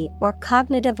philosophy or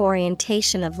cognitive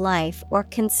orientation of life or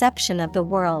conception of the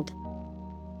world.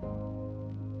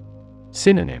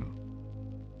 Synonym: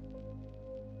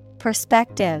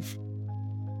 perspective,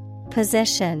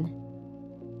 position,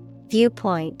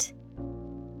 viewpoint.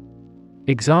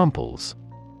 Examples: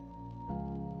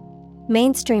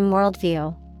 mainstream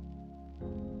worldview,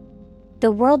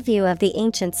 The worldview of the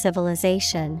ancient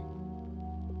civilization.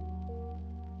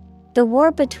 The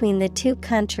war between the two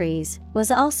countries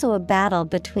was also a battle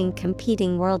between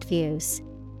competing worldviews.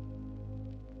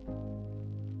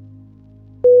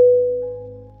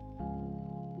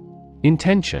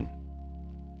 Intention.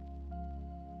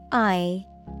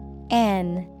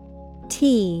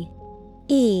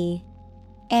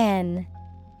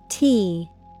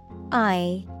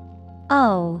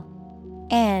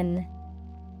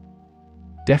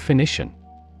 Definition.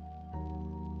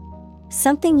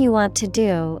 Something you want to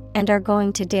do and are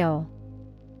going to do.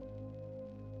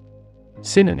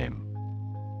 Synonym.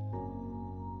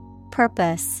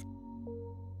 Purpose,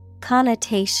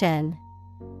 connotation,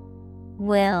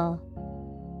 will.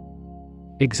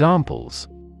 Examples.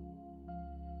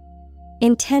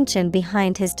 Intention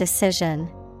behind his decision.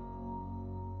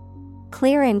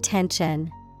 Clear intention.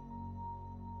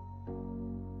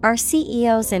 Our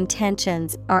CEO's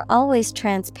intentions are always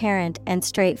transparent and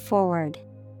straightforward.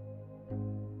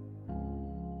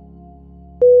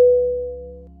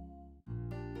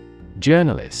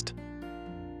 Journalist.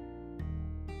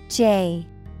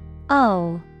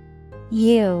 JOURNALIST.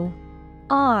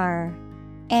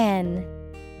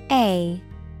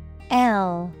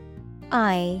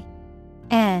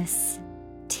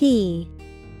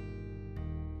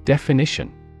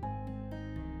 Definition.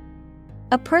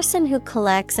 A person who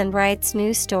collects and writes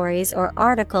news stories or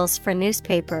articles for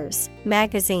newspapers,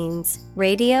 magazines,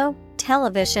 radio,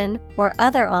 television, or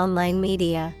other online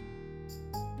media.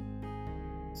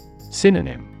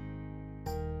 Synonym.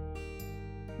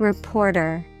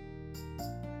 Reporter,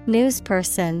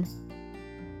 newsperson,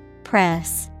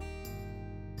 press.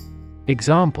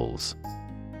 Examples.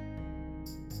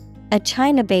 A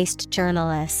China-based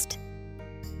journalist.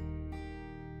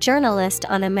 Journalist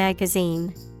on a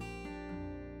magazine.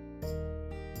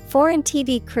 Foreign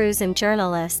TV crews and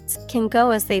journalists can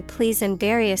go as they please in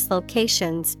various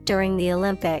locations during the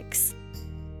Olympics.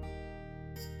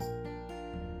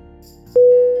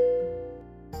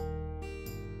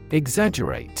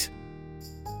 Exaggerate.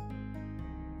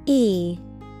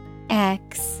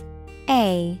 EXAGGERATE.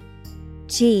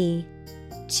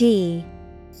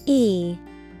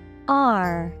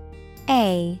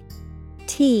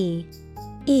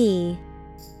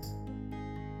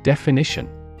 Definition.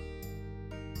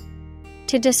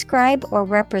 To describe or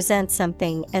represent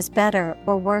something as better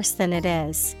or worse than it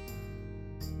is.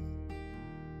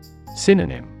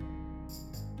 Synonym.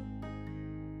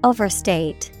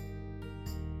 Overstate,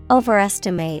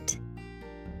 overestimate,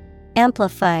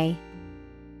 amplify.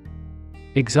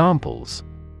 Examples.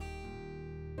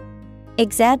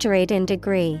 Exaggerate in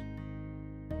degree.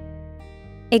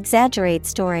 Exaggerate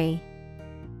story.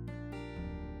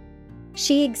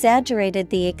 She exaggerated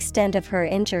the extent of her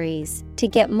injuries to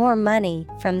get more money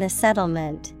from the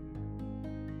settlement.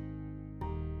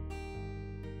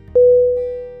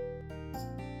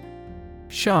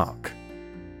 Shark.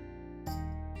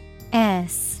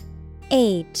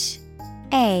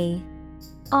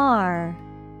 SHARK.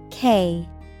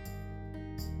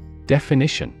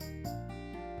 Definition.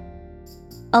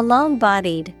 A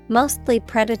long-bodied, mostly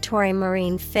predatory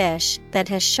marine fish that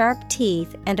has sharp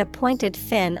teeth and a pointed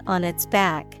fin on its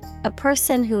back. A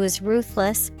person who is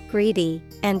ruthless, greedy,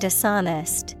 and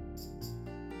dishonest.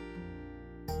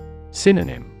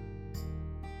 Synonym.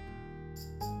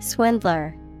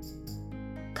 Swindler,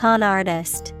 con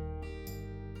artist,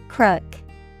 crook.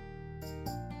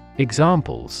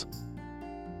 Examples.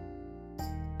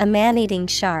 A man-eating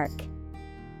shark.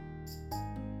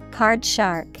 Card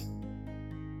shark.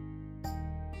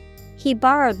 He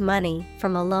borrowed money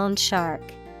from a loan shark.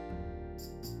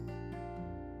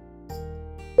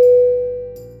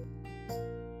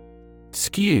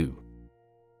 Skew.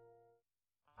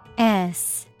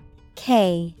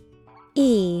 SKEW.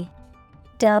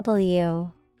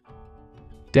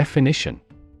 Definition.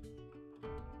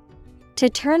 To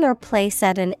turn or place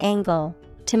at an angle,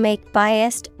 to make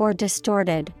biased or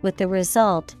distorted with the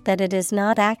result that it is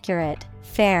not accurate,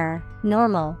 fair,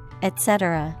 normal,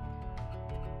 etc.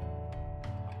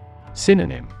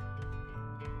 Synonym.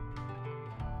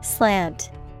 Slant,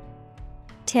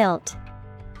 tilt,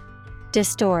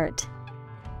 distort.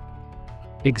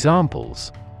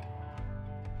 Examples.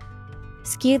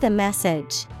 Skew the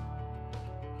message.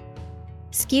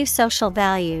 Skew social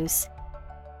values.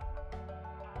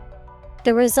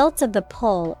 The results of the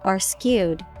poll are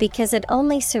skewed because it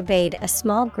only surveyed a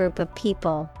small group of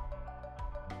people.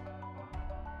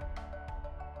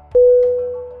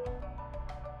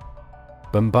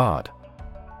 Bombard.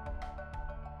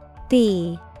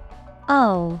 BOMBARD.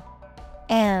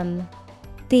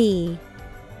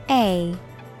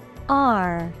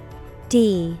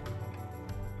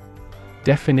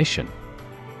 Definition: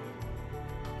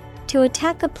 to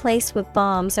attack a place with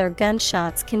bombs or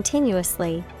gunshots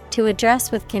continuously, to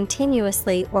address with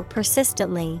continuously or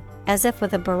persistently, as if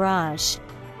with a barrage.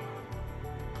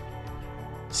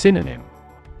 Synonym: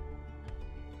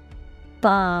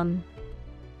 Bomb,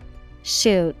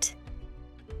 shoot,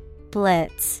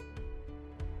 blitz.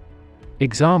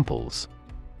 Examples: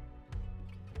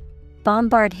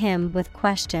 bombard him with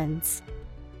questions.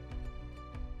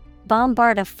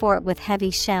 Bombard a fort with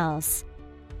heavy shells.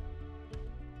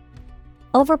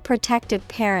 Overprotective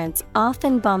parents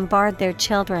often bombard their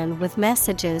children with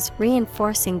messages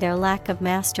reinforcing their lack of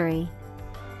mastery.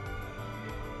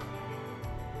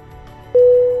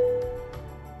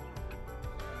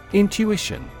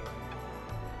 Intuition.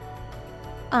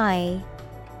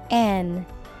 INTUITION.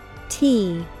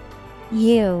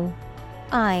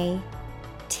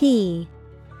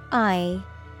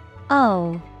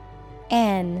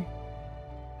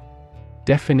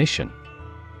 Definition: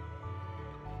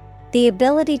 the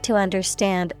ability to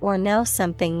understand or know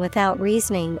something without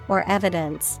reasoning or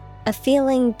evidence, a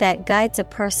feeling that guides a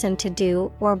person to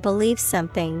do or believe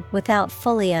something without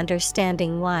fully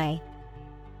understanding why.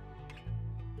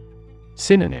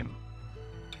 Synonym: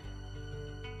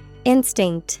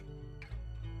 instinct,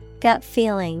 gut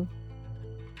feeling,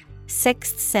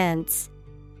 sixth sense.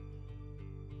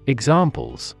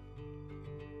 Examples: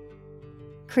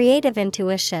 creative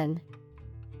intuition.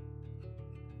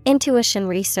 Intuition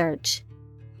research.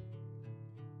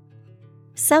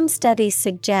 Some studies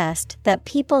suggest that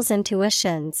people's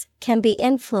intuitions can be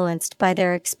influenced by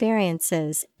their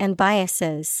experiences and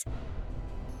biases.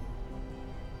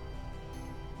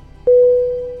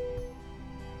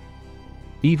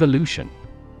 Evolution.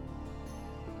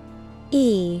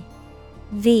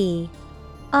 EVOLUTION.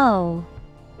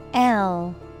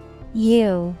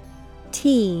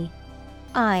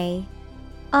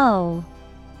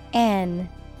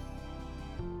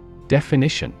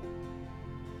 Definition: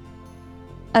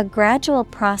 a gradual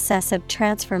process of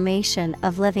transformation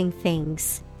of living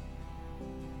things.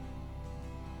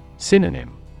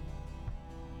 Synonym: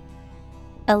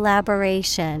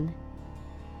 elaboration,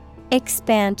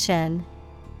 expansion,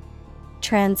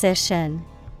 transition.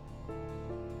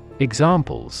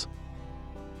 Examples: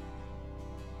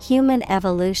 human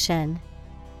evolution.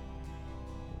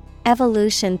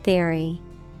 Evolution theory.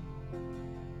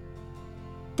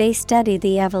 They study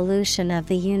the evolution of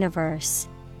the universe.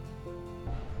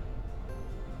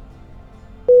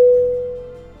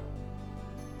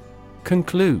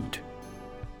 Conclude.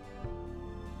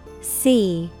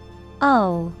 CONCLUDE.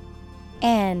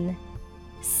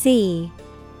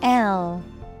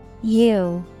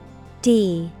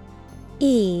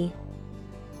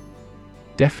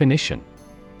 Definition: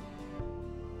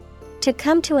 to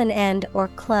come to an end or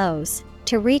close,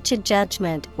 to reach a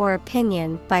judgment or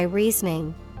opinion by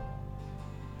reasoning.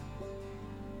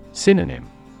 Synonym: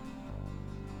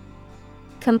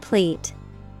 complete,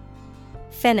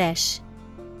 finish,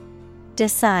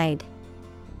 decide.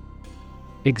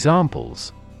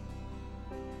 Examples: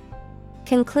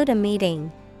 conclude a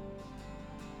meeting.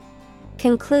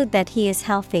 Conclude that he is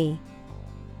healthy.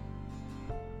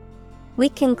 We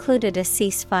concluded a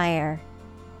ceasefire.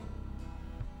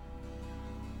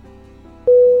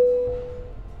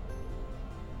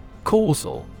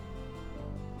 Causal.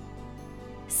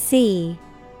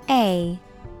 CAUSAL.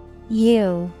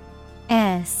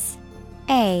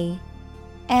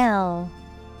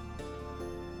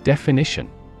 Definition: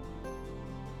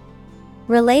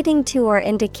 relating to or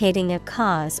indicating a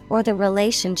cause or the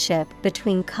relationship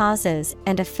between causes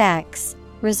and effects,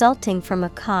 resulting from a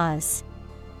cause.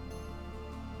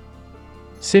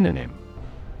 Synonym: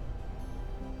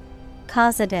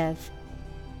 causative,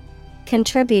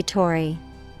 contributory,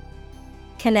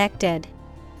 connected.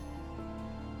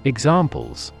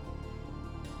 Examples: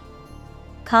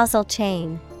 causal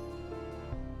chain.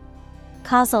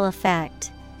 Causal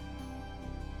effect.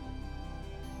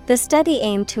 The study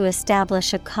aimed to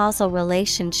establish a causal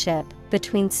relationship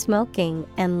between smoking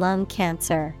and lung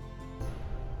cancer.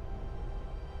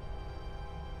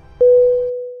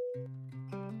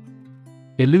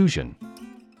 Illusion.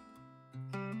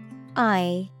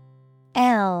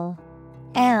 ILLUSION.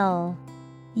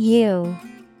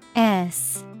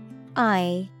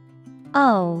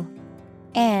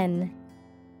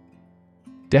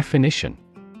 Definition: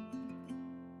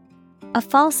 a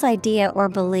false idea or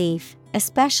belief,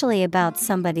 especially about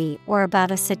somebody or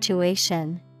about a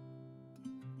situation.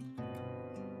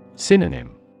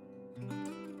 Synonym: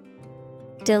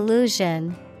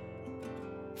 delusion,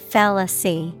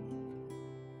 fallacy,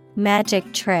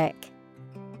 magic trick.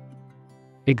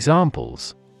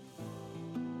 Examples: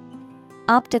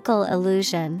 Optical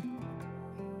illusion.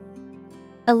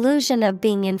 Illusion of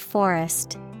being in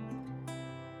forest.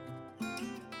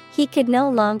 He could no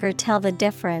longer tell the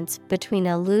difference between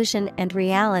illusion and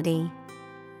reality.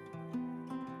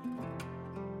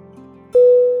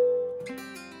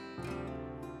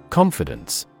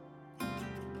 Confidence.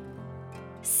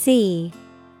 CONFIDENCE.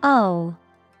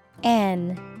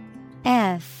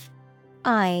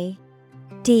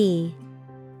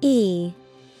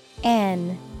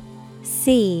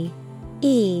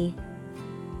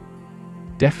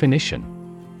 Definition.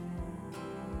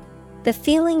 The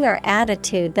feeling or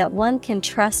attitude that one can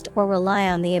trust or rely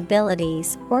on the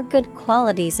abilities or good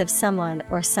qualities of someone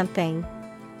or something.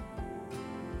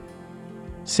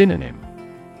 Synonym.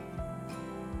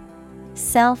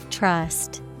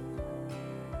 Self-trust,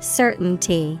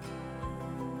 certainty,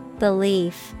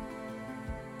 belief.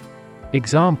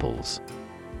 Examples.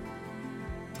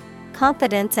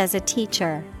 Confidence as a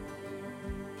teacher.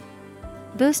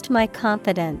 Boost my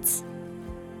confidence.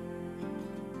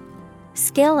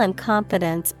 Skill and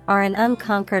confidence are an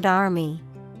unconquered army.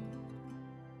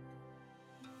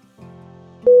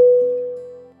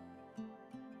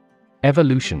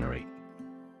 Evolutionary.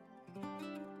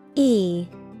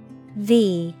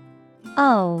 Evolutionary.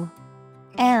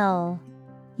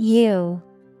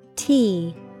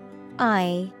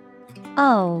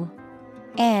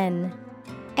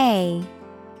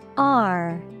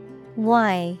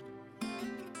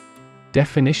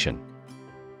 Definition.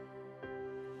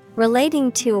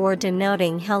 Relating to or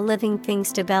denoting how living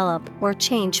things develop or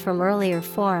change from earlier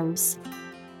forms.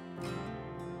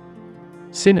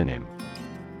 Synonym.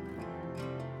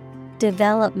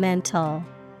 Developmental,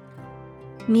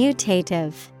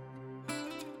 mutative,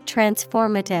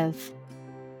 transformative.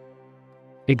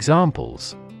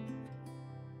 Examples.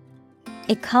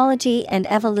 Ecology and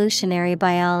evolutionary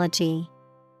biology.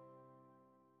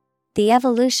 The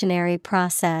evolutionary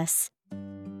process.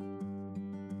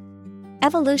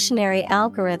 Evolutionary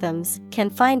algorithms can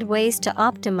find ways to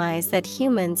optimize that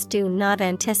humans do not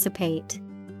anticipate.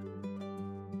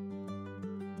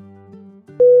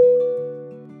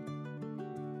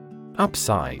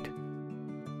 Upside.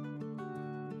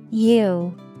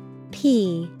 UPSIDE.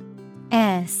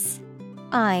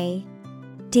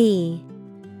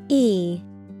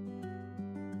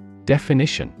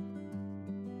 Definition.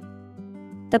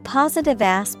 The positive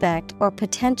aspect or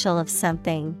potential of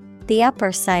something, the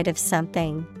upper side of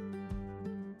something.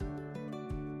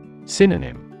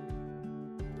 Synonym.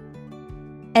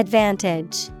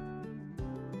 Advantage,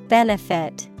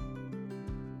 benefit,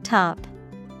 top.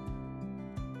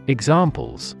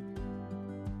 Examples.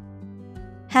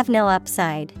 Have no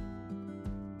upside.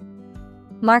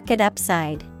 Market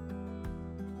upside.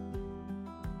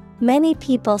 Many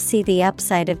people see the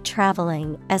upside of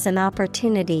traveling as an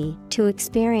opportunity to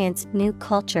experience new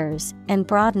cultures and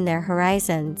broaden their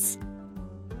horizons.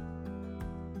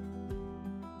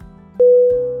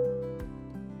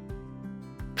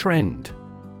 Trend.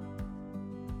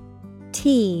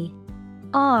 TREND.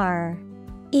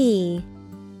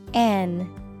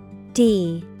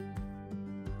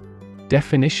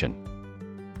 Definition.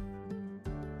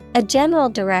 A general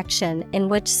direction in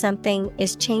which something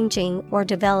is changing or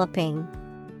developing.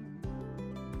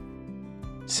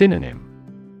 Synonym.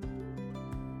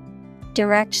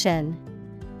 Direction,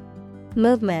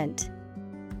 movement,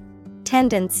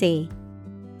 tendency.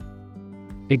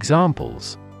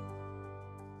 Examples.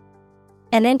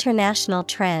 An international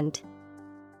trend.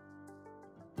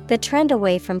 The trend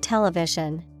away from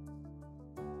television.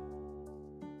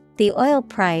 The oil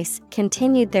price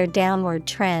continued their downward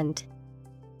trend.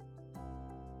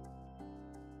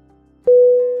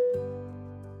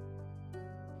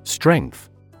 Strength.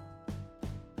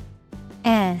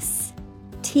 STRENGTH.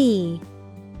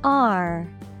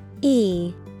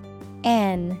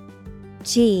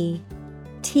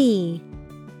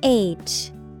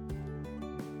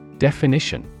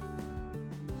 Definition.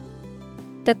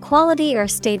 The quality or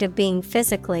state of being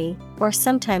physically, or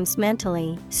sometimes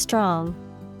mentally, strong.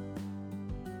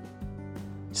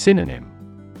 Synonym.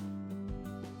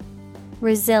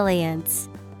 Resilience,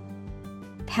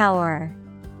 power,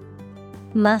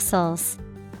 muscles.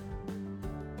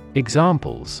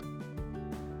 Examples.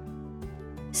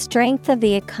 Strength of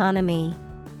the economy.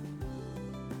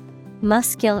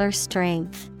 Muscular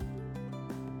strength.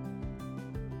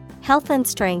 Health and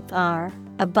strength are,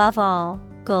 above all,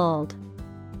 gold.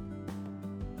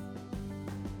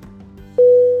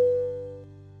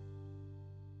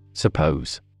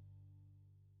 Suppose.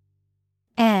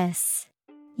 SUPPOSE.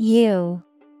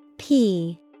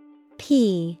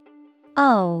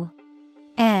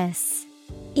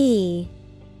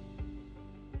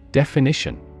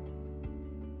 Definition.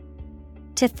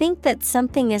 To think that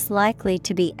something is likely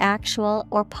to be actual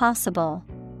or possible.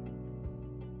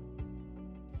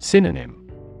 Synonym: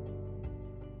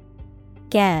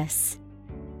 Guess,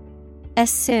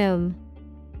 assume,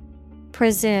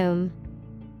 presume.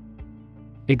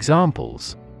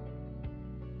 Examples: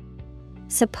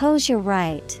 Suppose you're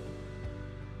right.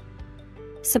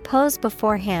 Suppose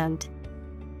beforehand.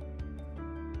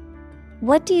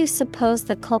 What do you suppose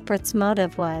the culprit's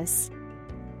motive was?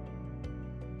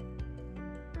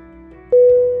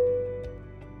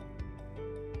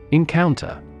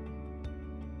 Encounter.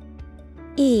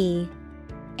 ENCOUNTER.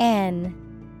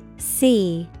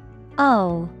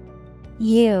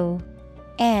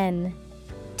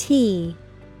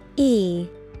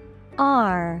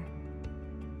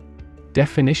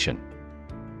 Definition: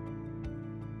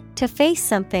 To face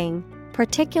something,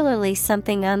 particularly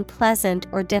something unpleasant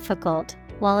or difficult,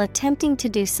 while attempting to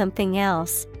do something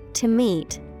else, to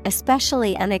meet,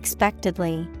 especially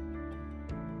unexpectedly.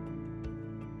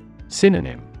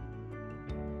 Synonym: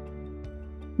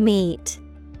 Meet,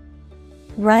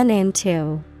 run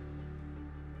into,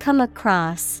 come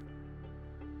across.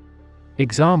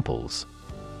 Examples: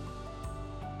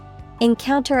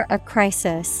 Encounter a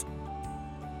crisis.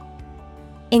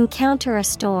 Encounter a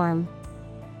storm.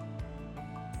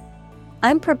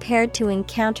 I'm prepared to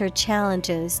encounter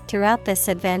challenges throughout this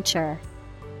adventure.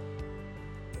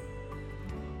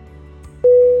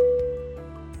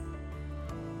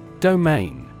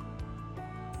 Domain.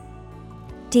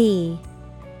 DOMAIN.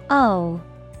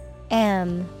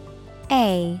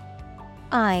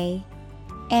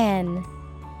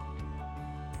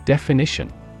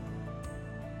 Definition: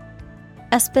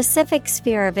 A specific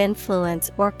sphere of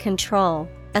influence or control,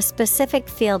 a specific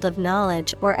field of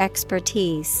knowledge or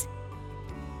expertise.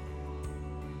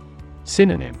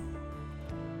 Synonym: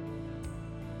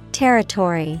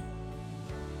 Territory,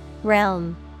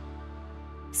 realm,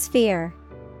 sphere.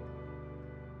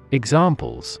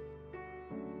 Examples: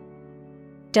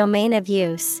 Domain of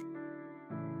use.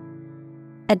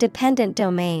 A dependent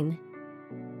domain.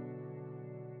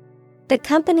 The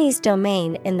company's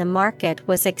domain in the market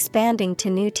was expanding to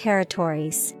new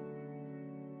territories.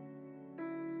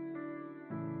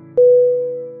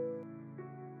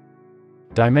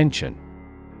 Dimension.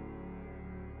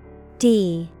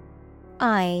 DIMENSION.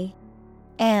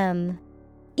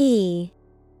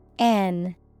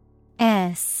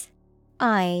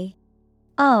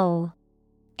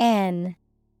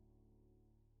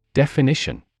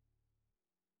 Definition: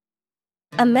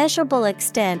 A measurable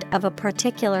extent of a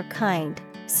particular kind,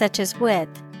 such as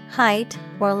width, height,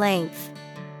 or length.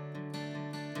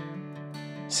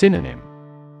 Synonym: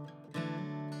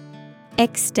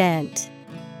 Extent,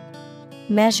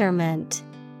 measurement,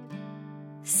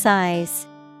 size.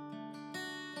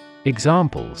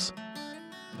 Examples: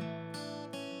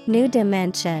 New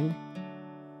dimension.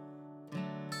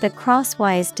 The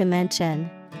crosswise dimension.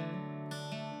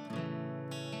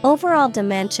 Overall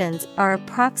dimensions are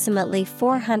approximately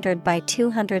 400 by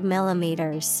 200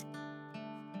 millimeters.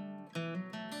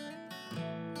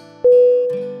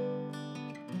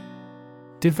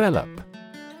 Develop.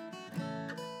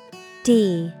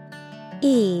 DEVELOP.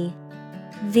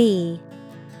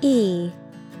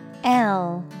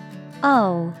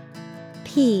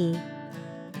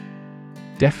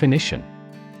 Definition: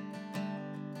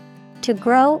 To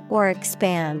grow or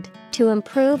expand, to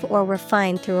improve or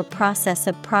refine through a process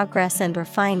of progress and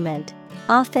refinement,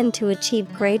 often to achieve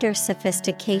greater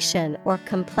sophistication or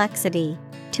complexity,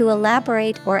 to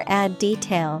elaborate or add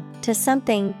detail to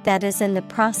something that is in the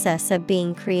process of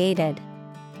being created.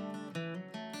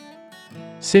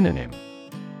 Synonym: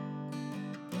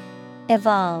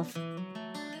 Evolve,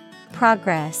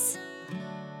 progress,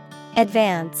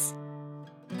 advance.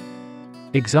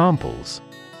 Examples: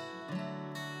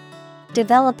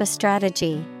 Develop a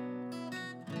strategy.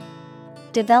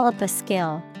 Develop a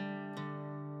skill.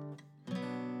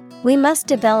 We must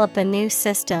develop a new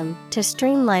system to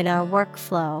streamline our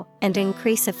workflow and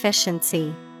increase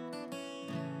efficiency.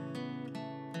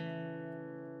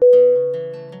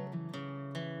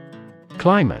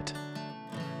 Climate.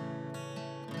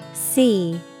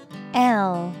 CLIMATE.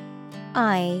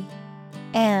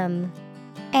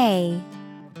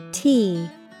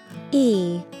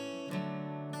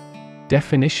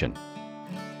 Definition: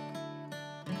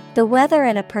 The weather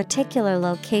in a particular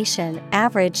location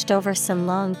averaged over some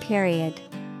long period.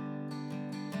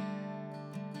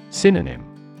 Synonym: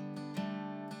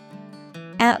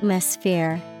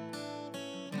 Atmosphere,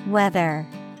 weather,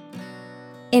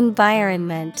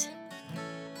 environment.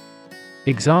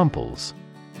 Examples: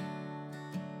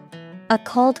 A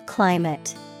cold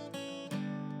climate.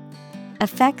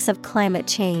 Effects of climate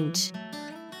change.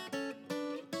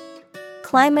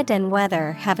 Climate and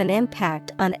weather have an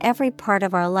impact on every part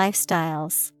of our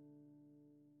lifestyles.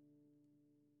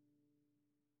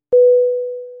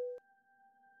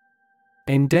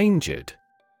 Endangered.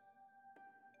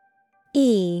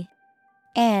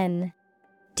 ENDANGEred.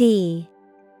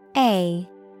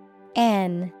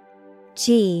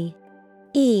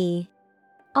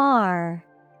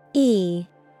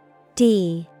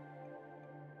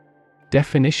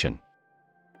 Definition.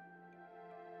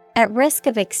 At risk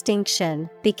of extinction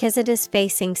because it is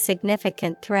facing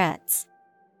significant threats.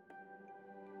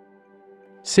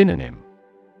 Synonym.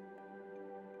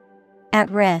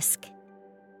 At risk,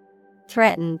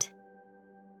 threatened,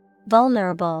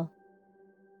 vulnerable.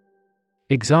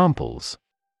 Examples.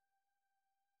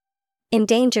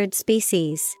 Endangered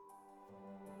species.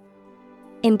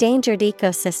 Endangered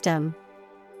ecosystem.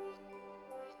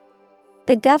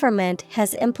 The government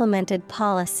has implemented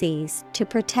policies to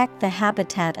protect the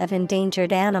habitat of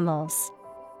endangered animals.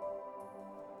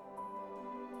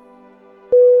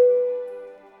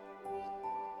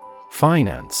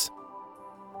 Finance.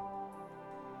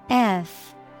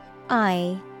 FINANCE.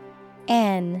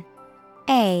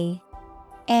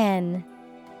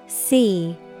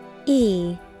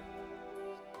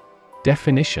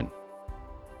 Definition.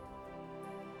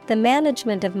 The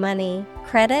management of money,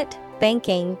 credit,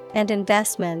 banking, and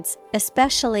investments,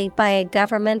 especially by a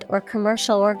government or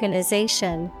commercial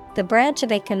organization, the branch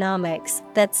of economics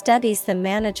that studies the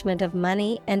management of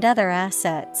money and other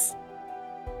assets.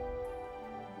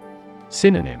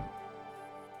 Synonym.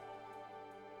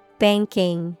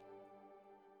 Banking,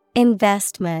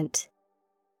 investment,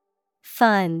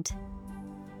 fund.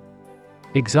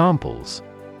 Examples.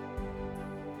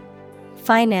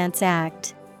 Finance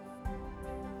Act.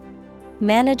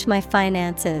 Manage my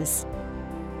finances.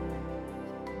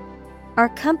 Our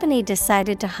company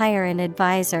decided to hire an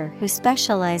advisor who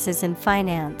specializes in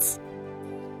finance.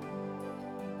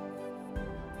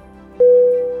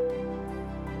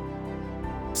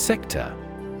 Sector.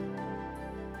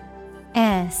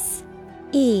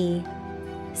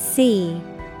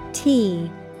 SECTOR.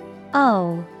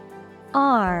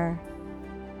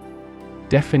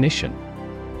 Definition.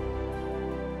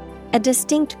 A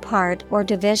distinct part or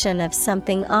division of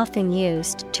something often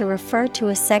used to refer to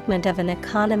a segment of an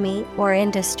economy or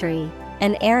industry,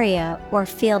 an area or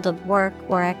field of work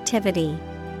or activity.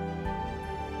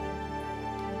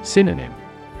 Synonym.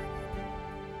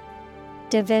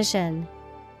 Division,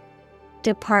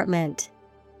 department,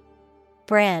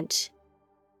 branch.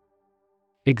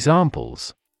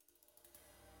 Examples.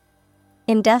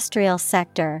 Industrial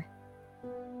sector,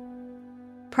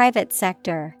 private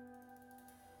sector.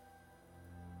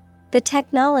 The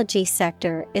technology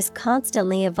sector is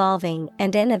constantly evolving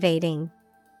and innovating.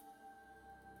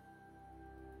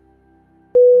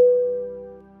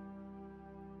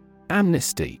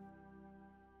 Amnesty.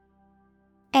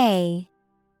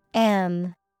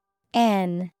 AMNESTY.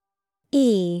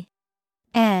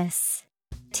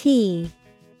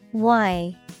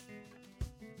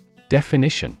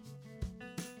 Definition.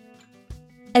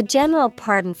 A general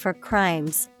pardon for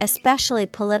crimes, especially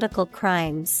political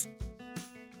crimes.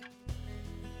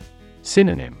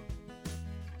 Synonym.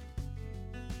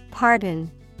 Pardon,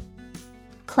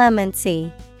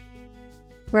 clemency,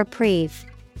 reprieve.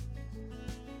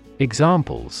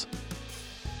 Examples.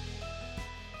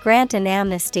 Grant an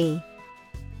amnesty.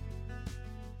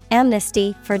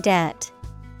 Amnesty for debt.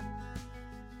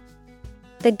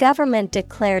 The government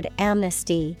declared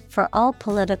amnesty for all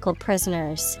political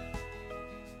prisoners.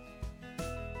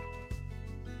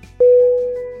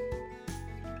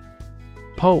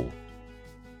 Poll.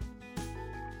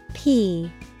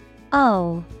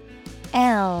 POLL.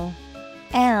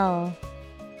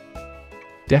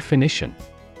 Definition.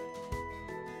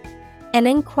 An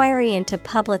inquiry into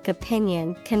public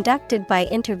opinion conducted by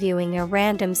interviewing a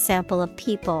random sample of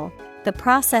people, the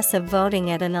process of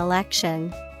voting at an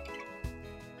election.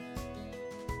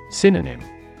 Synonym.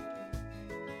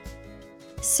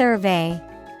 Survey,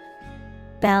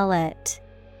 ballot,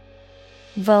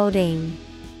 voting.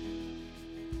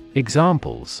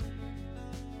 Examples.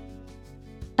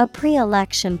 A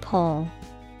pre-election poll.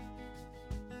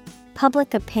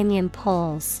 Public opinion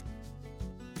polls.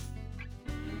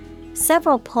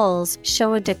 Several polls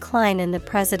show a decline in the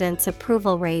president's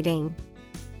approval rating.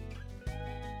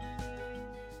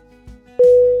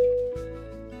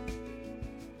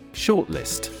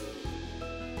 Shortlist.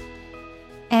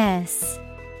 SHORTLIST.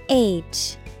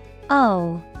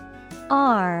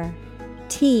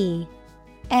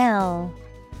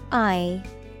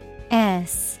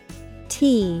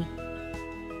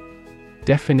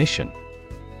 Definition.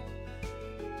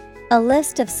 A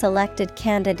list of selected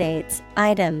candidates,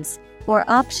 items, or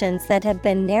options that have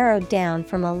been narrowed down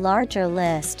from a larger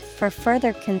list for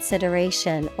further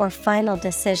consideration or final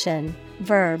decision.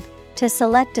 Verb, to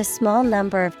select a small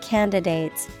number of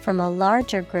candidates from a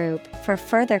larger group for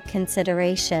further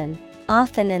consideration,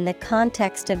 often in the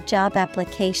context of job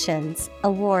applications,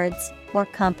 awards, or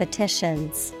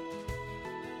competitions.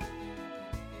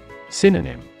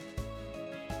 Synonym: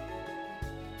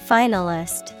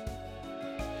 Finalist,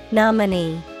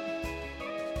 nominee.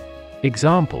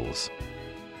 Examples: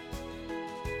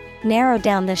 Narrow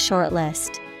down the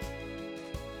shortlist.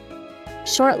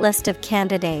 Shortlist of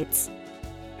candidates.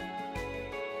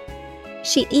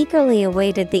 She eagerly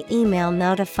awaited the email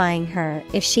notifying her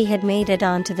if she had made it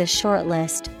onto the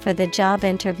shortlist for the job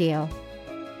interview.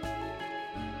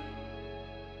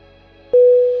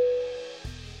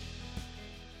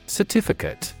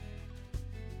 Certificate.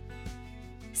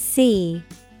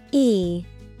 CERTIFICATE.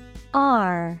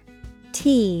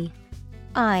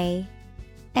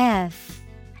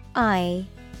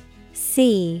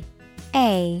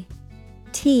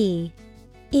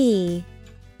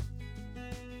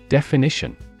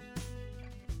 Definition: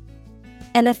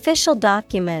 An official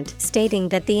document stating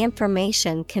that the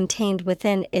information contained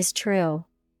within is true.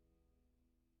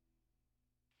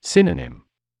 Synonym: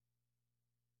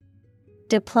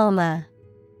 Diploma,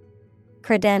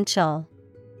 credential,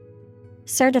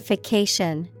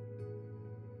 certification.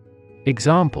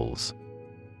 Examples: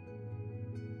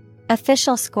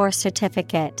 Official score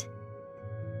certificate.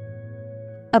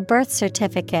 A birth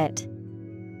certificate.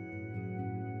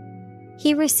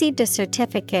 He received a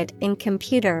certificate in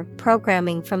computer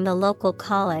programming from the local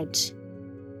college.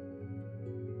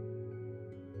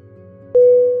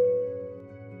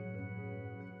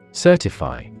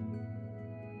 Certify.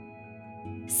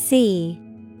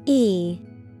 CERTIFY.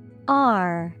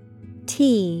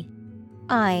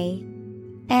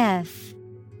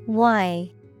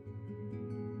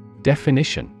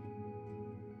 Definition: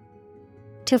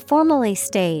 To formally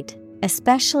state,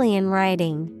 especially in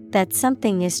writing, that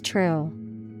something is true.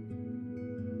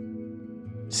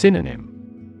 Synonym: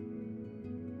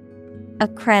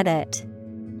 Accredit,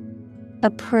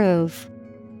 approve,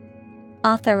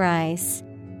 authorize.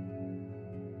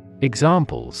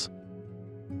 Examples: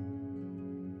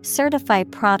 Certify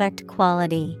product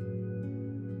quality.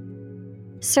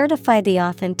 Certify the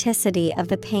authenticity of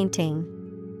the painting.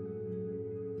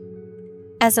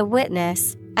 As a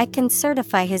witness, I can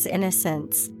certify his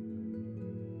innocence.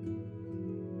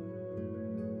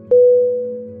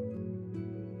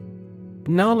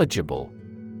 Knowledgeable.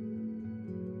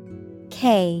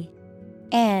 Knowledgeable.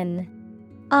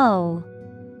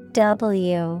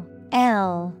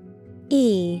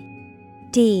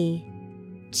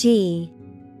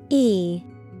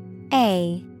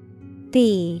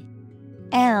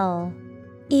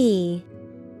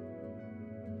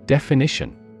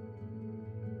 Definition: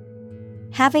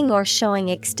 Having or showing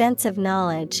extensive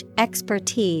knowledge,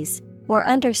 expertise, or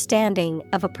understanding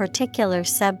of a particular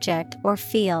subject or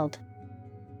field.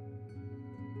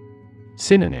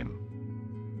 Synonym: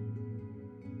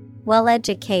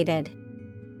 Well-educated,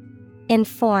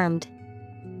 informed,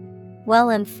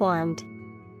 well-informed.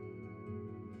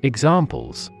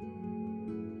 Examples: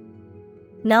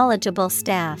 Knowledgeable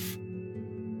staff.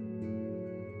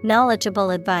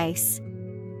 Knowledgeable advice.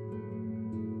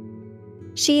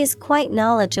 She is quite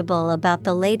knowledgeable about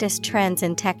the latest trends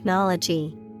in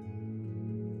technology.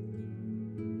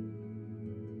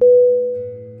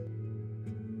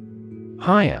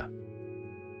 Hire.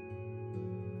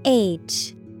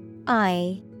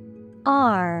 HIRE.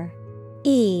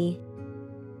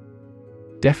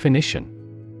 Definition: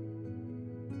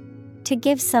 To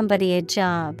give somebody a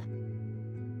job.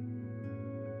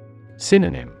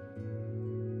 Synonym: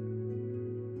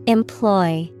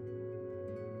 Employ,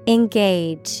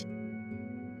 engage,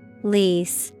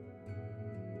 lease.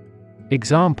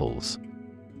 Examples: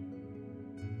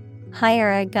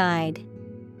 Hire a guide.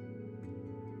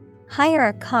 Hire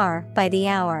a car by the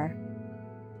hour.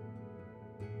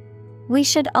 We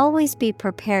should always be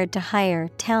prepared to hire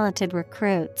talented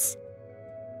recruits.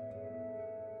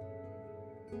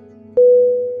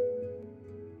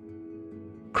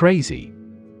 Crazy.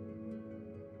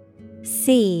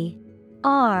 CRAZY.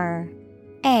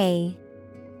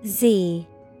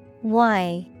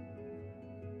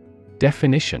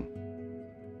 Definition: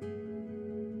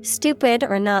 Stupid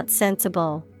or not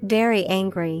sensible, very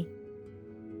angry.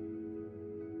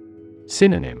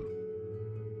 Synonym: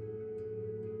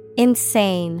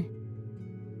 Insane,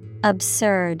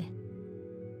 absurd,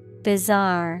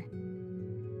 bizarre.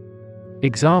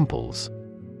 Examples: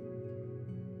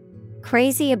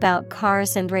 Crazy about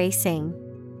cars and racing.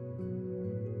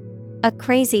 A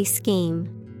crazy scheme.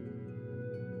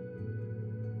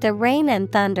 The rain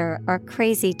and thunder are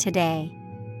crazy today.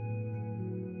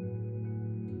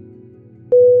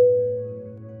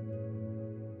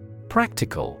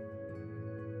 Practical.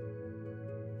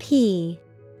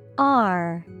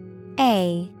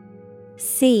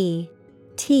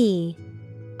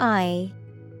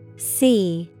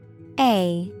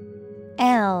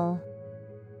 Practical.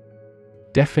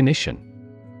 Definition.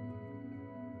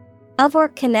 Of or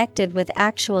connected with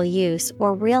actual use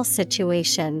or real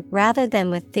situation rather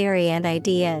than with theory and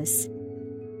ideas.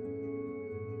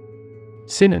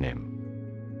 Synonym.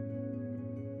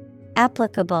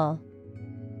 Applicable,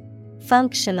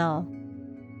 functional,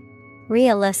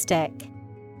 realistic.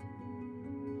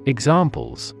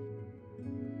 Examples.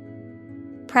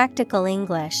 Practical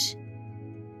English.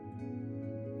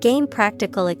 Gain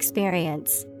practical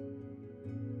experience.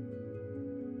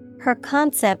 Her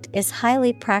concept is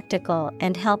highly practical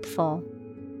and helpful.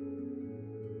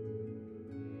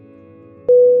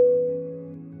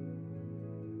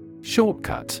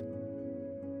 Shortcut.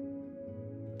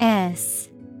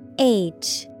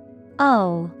 SHORTCUT.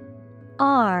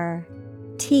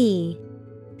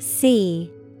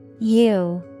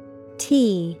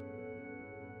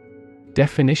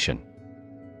 Definition.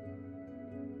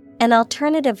 An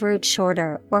alternative route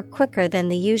shorter or quicker than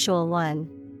the usual one.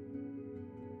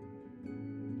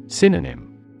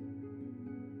 Synonym.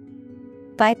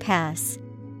 Bypass,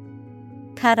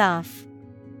 cut off,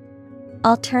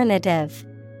 alternative.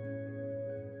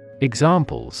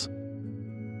 Examples.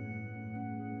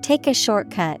 Take a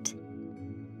shortcut.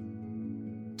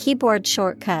 Keyboard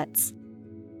shortcuts.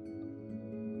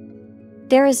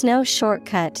 There is no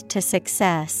shortcut to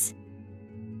success.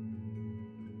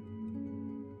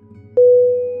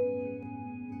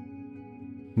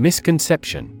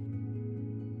 Misconception.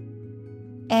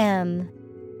 MISCONCEPTION.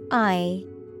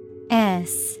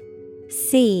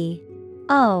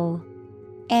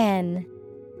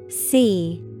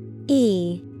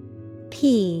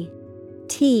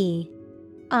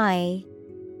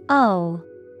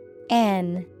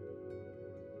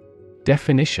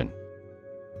 Definition.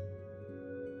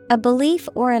 A belief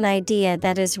or an idea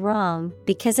that is wrong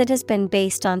because it has been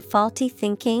based on faulty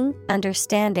thinking,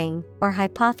 understanding, or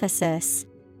hypothesis.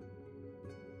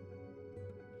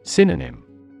 Synonym.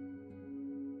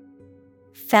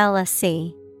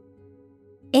 Fallacy,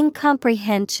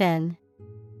 incomprehension,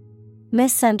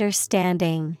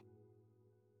 misunderstanding.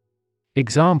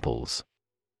 Examples.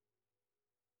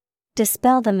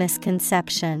 Dispel the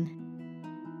misconception.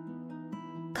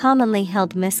 Commonly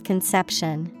held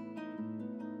misconception.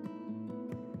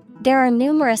 There are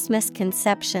numerous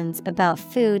misconceptions about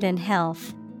food and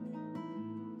health.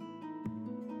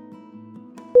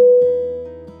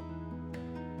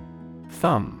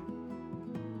 Thumb.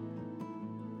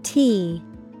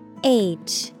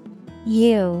 THUMB.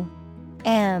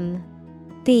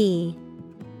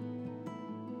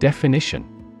 Definition.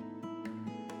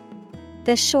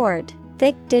 The short,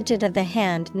 thick digit of the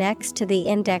hand next to the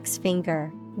index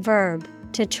finger. Verb,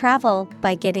 to travel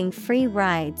by getting free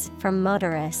rides from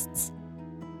motorists.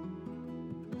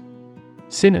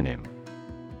 Synonym.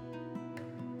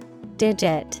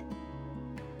 Digit,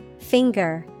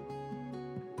 finger,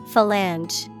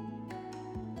 phalange.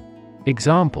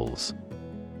 Examples.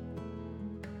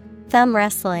 Thumb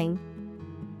wrestling.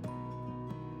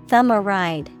 Thumb a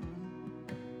ride.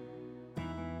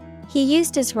 He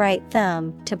used his right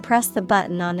thumb to press the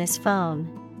button on his phone.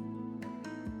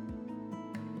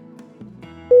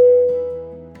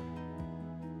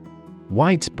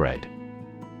 Widespread.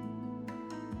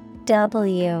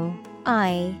 WIDESPREAD.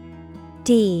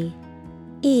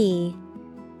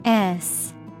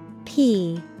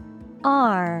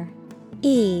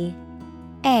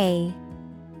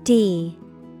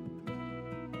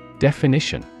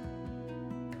 Definition.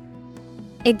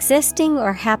 Existing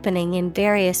or happening in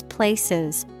various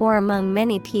places or among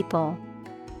many people.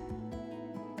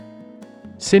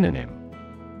 Synonym.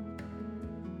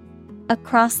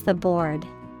 Across the board.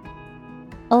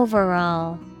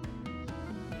 Overall.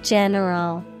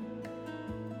 General.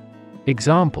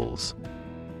 Examples.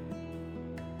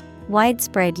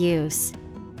 Widespread use.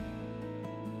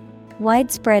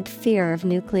 Widespread fear of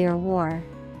nuclear war.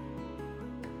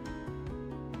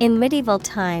 In medieval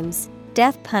times,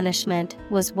 death punishment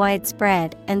was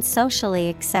widespread and socially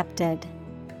accepted.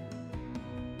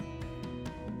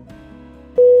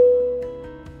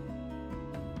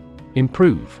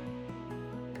 Improve.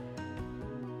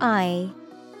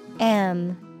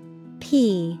 IMPROVE.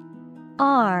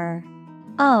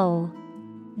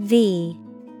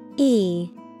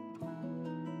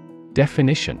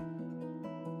 Definition.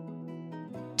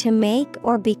 To make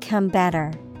or become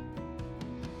better.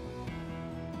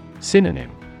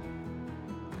 Synonym.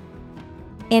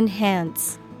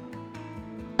 enhance,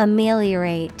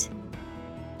 ameliorate,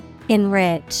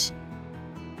 enrich.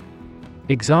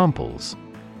 Examples: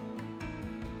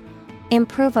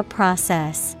 Improve a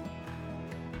process.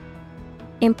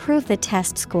 Improve the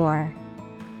test score.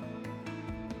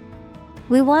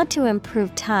 We want to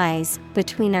improve ties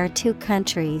between our two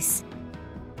countries.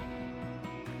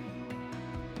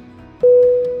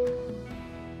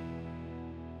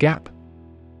 Gap.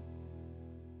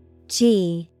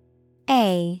 G-A-P.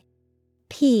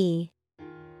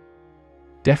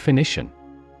 Definition: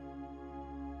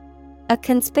 A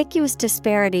conspicuous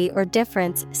disparity or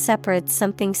difference separates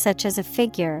something such as a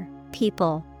figure,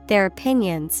 people, their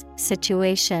opinions,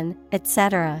 situation,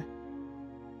 etc.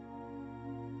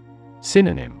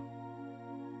 Synonym: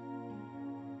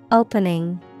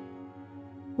 Opening,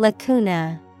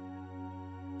 lacuna,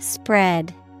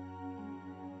 spread.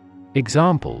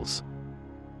 Examples: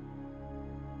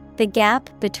 The gap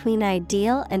between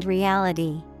ideal and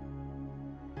reality.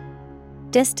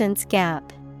 Distance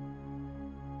gap.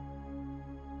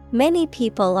 Many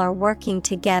people are working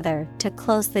together to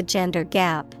close the gender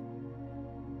gap.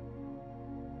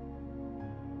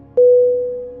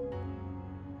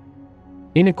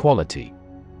 Inequality.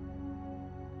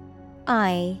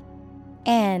 I-N-E-Q-U-A-L-I-T-Y.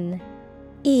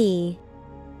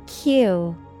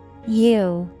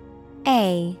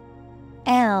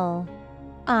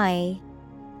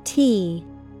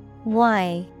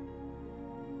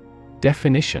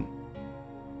 Definition: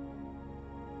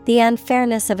 The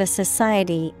unfairness of a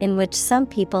society in which some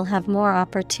people have more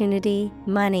opportunity,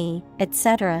 money,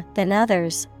 etc. than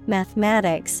others.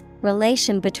 Mathematics,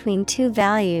 relation between two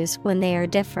values when they are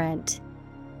different.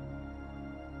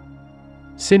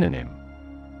 Synonym: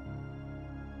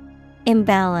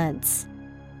 Imbalance,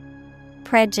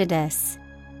 prejudice,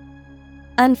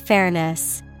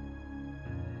 unfairness.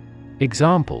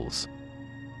 Examples: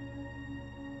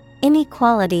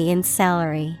 Inequality in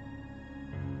salary.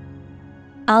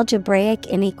 Algebraic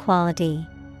inequality.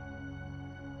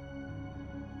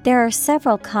 There are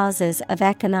several causes of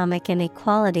economic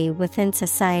inequality within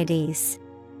societies.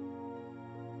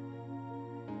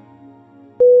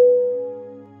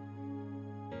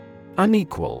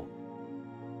 Unequal.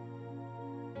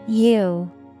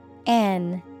 U-N-E-Q-U-A-L.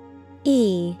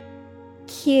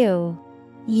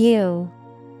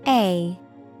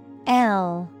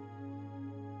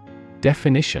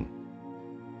 Definition: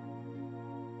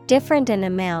 Different in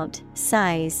amount,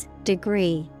 size,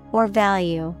 degree, or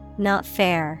value, not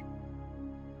fair.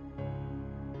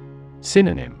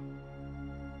 Synonym: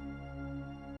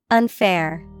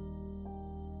 Unfair,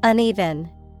 uneven,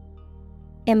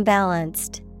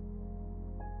 imbalanced.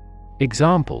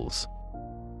 Examples: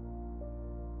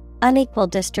 Unequal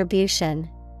distribution,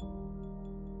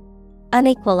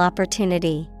 unequal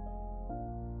opportunity.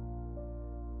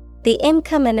 The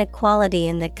income inequality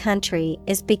in the country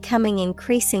is becoming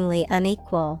increasingly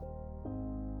unequal.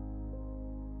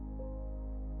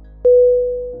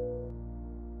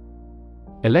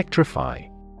 Electrify.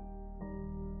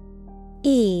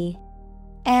 E-L-E-C-T-R-I-F-Y.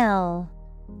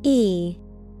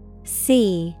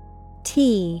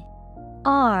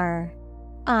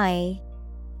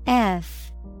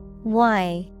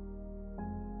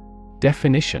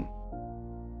 Definition: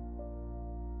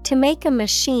 To make a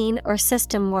machine or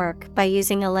system work by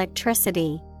using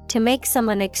electricity, to make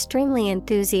someone extremely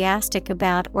enthusiastic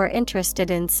about or interested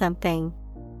in something.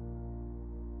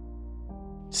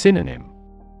 Synonym: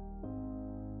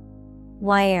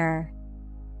 Wire,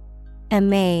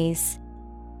 amaze,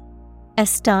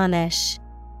 astonish.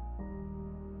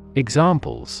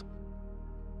 Examples: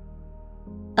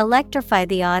 Electrify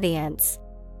the audience.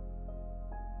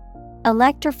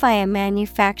 Electrify a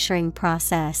manufacturing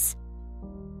process.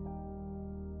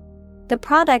 The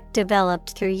product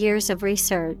developed through years of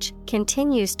research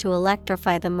continues to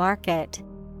electrify the market.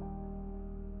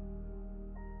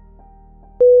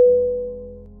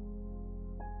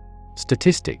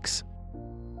 Statistics.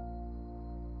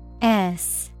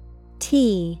 S-T-A-T-I-C-S.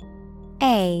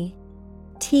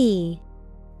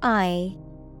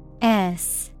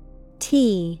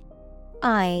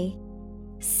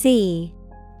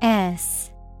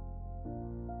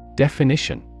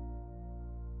 Definition: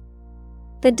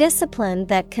 The discipline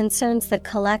that concerns the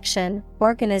collection,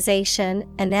 organization,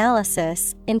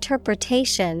 analysis,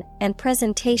 interpretation, and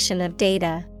presentation of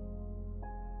data.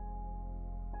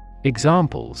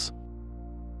 Examples: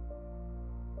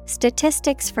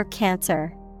 Statistics for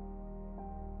cancer.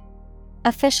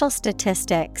 Official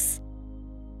statistics.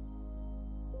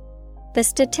 The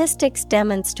statistics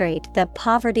demonstrate that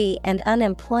poverty and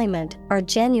unemployment are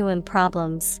genuine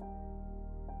problems.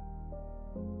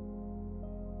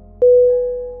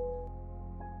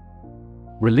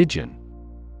 Religion.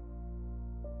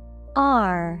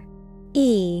 Religion.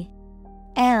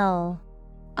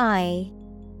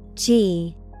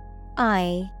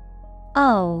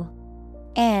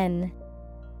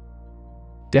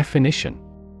 Definition.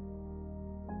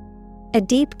 A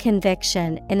deep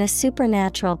conviction in a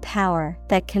supernatural power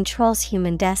that controls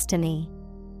human destiny.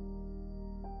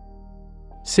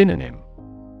 Synonym.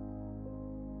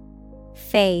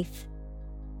 Faith,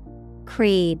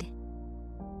 creed,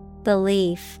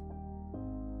 belief.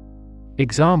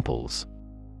 Examples.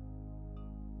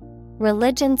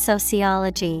 Religion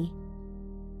sociology.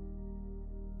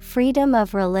 Freedom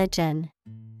of religion.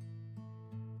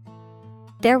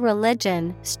 Their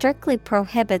religion strictly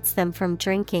prohibits them from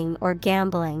drinking or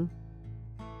gambling.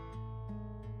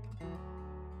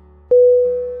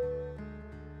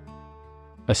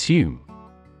 Assume.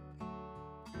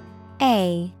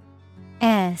 A-S-S-U-M-E.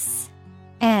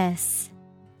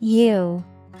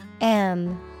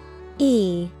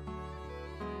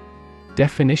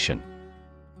 Definition.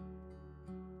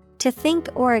 To think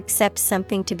or accept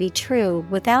something to be true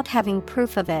without having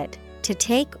proof of it, to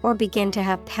take or begin to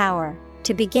have power,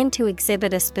 to begin to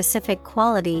exhibit a specific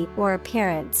quality or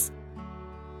appearance.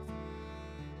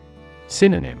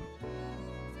 Synonym.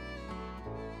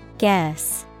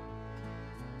 Guess,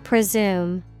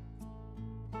 presume,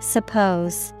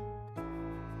 suppose.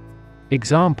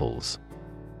 Examples.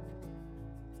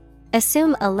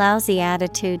 Assume a lousy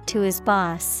attitude to his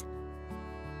boss.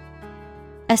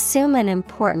 Assume an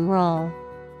important role.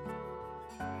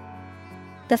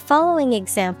 The following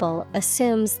example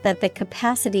assumes that the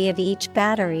capacity of each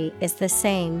battery is the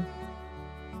same.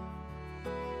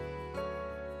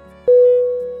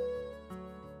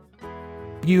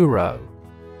 Euro.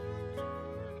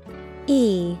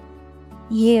 E-U-R-O.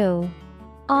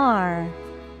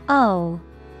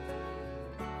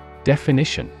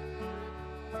 Definition.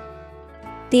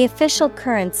 The official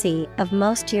currency of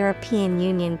most European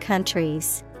Union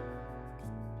countries.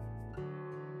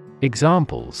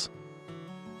 Examples.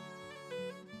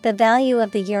 The value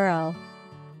of the euro.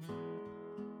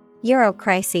 Euro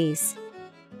crises.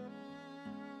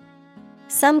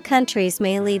 Some countries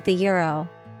may leave the euro.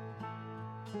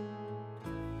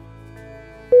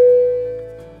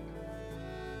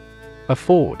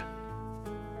 Afford.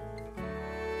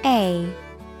 A-F-F-O-R-D.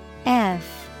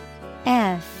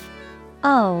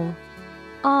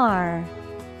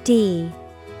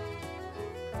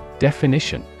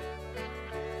 Definition.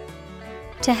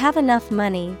 To have enough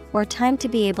money or time to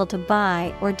be able to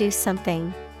buy or do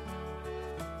something.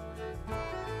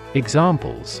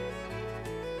 Examples.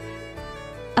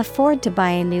 Afford to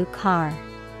buy a new car.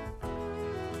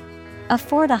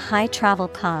 Afford a high travel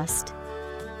cost.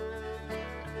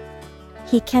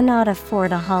 He cannot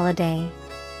afford a holiday.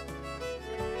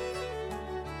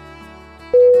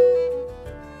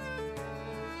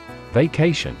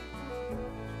 Vacation.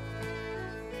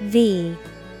 V-A-C-A-T-I-O-N.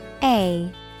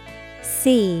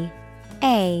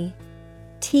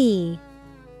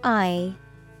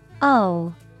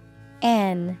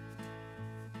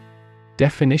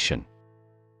 Definition.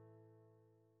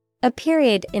 A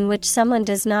period in which someone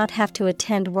does not have to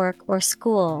attend work or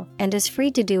school and is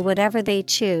free to do whatever they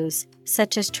choose,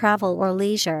 such as travel or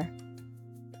leisure.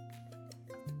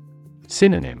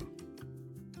 Synonym.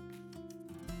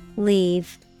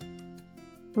 Leave,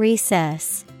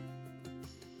 recess,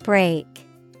 break.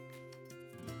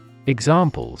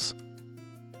 Examples.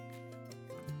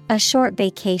 A short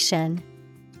vacation.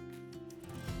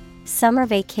 Summer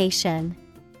vacation.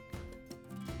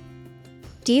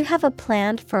 Do you have a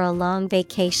plan for a long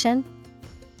vacation?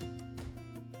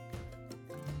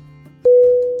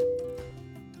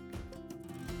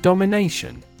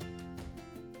 Domination.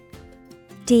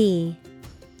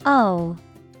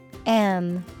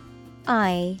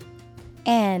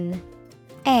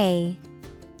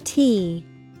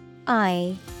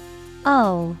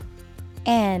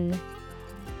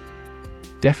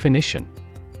 Definition.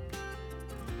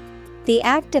 The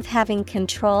act of having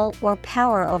control or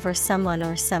power over someone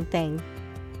or something.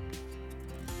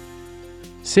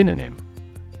 Synonym.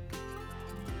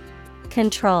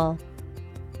 Control,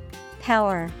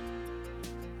 power,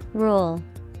 rule.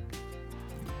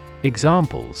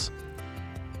 Examples.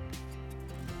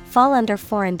 Fall under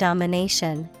foreign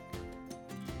domination.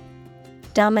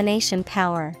 Domination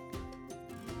power.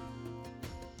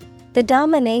 The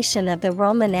domination of the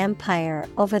Roman Empire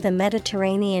over the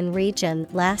Mediterranean region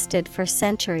lasted for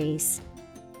centuries.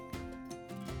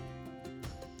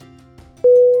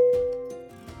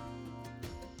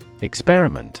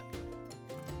 Experiment.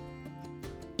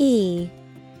 E-X-P-E-R-I-M-E-N-T.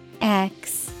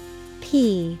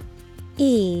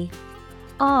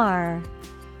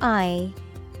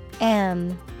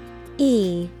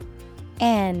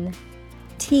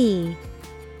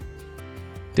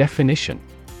 Definition: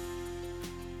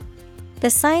 the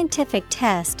scientific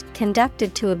test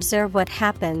conducted to observe what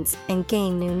happens and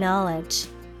gain new knowledge.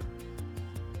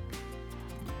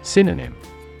 Synonym: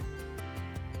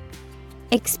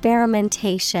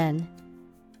 Experimentation,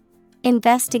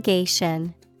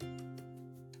 investigation.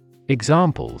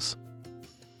 Examples: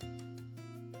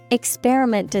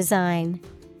 experiment design,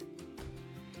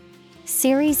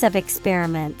 series of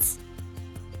experiments.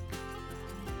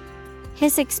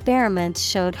 His experiments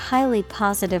showed highly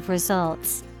positive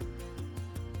results.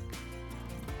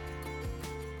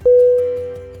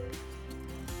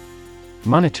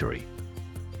 Monetary: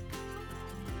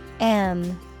 MONETARY.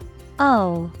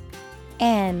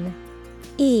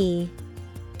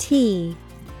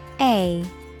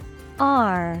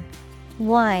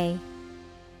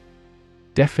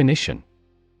 Definition: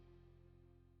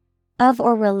 of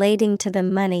or relating to the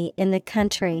money in the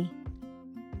country.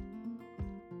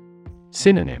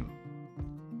 Synonym: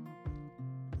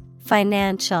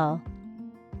 Financial,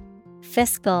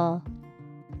 fiscal,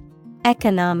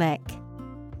 economic.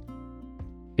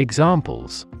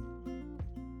 Examples: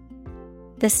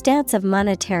 the stance of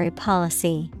monetary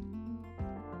policy,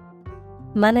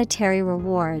 monetary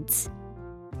rewards.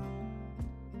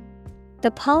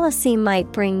 The policy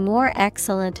might bring more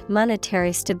excellent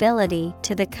monetary stability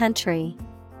to the country.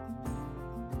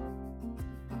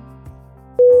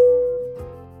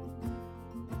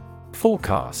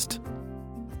 Forecast: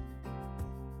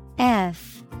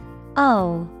 FORECAST.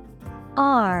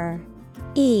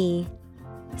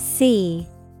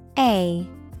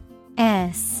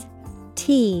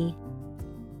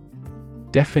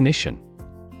 Definition: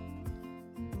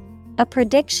 a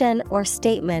prediction or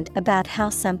statement about how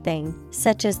something,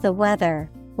 such as the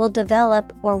weather, will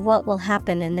develop or what will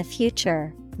happen in the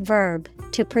future. Verb,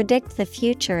 to predict the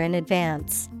future in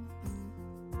advance.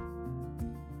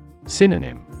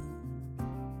 Synonym: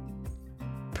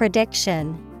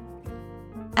 prediction,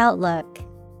 outlook.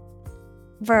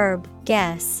 Verb,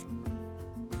 guess.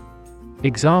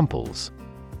 Examples: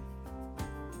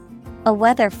 a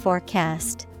weather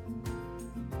forecast,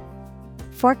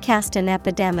 forecast an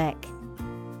epidemic.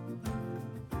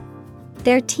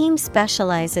 Their team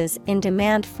specializes in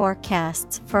demand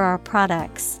forecasts for our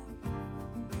products.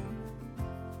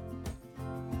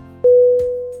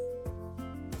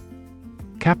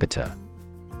 Capita: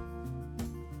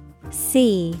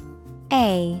 CAPITA.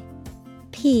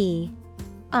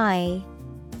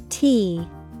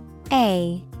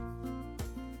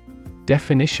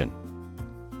 Definition: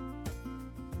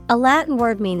 a Latin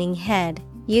word meaning head,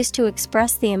 used to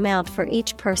express the amount for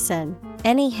each person,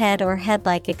 any head or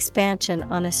head-like expansion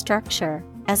on a structure,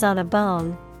 as on a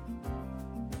bone.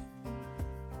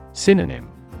 Synonym: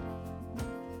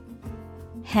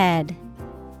 head,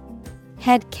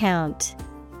 head count,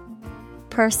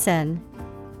 person.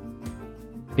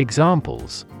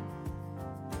 Examples: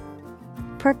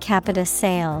 per capita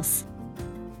sales,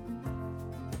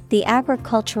 the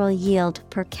agricultural yield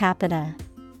per capita.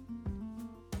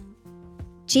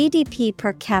 GDP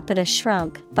per capita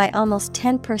shrunk by almost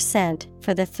 10%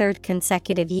 for the third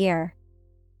consecutive year.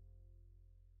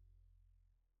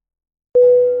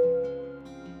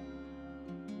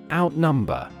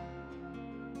 Outnumber: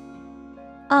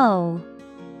 OUTNUMBER.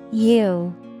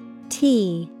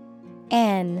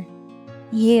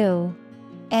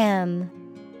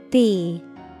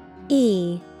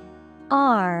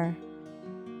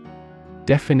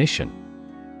 Definition: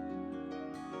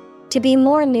 to be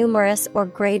more numerous or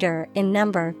greater in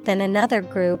number than another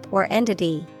group or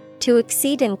entity, to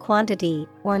exceed in quantity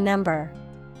or number.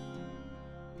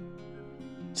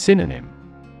 Synonym: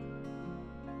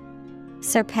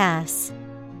 surpass,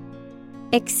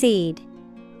 exceed.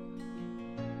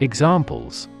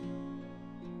 Examples: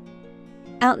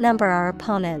 outnumber our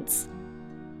opponents,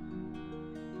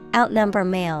 outnumber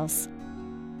males.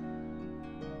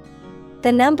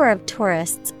 The number of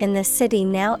tourists in the city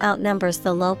now outnumbers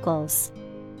the locals.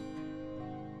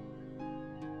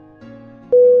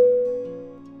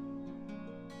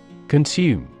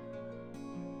 Consume: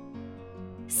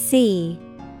 CONSUME.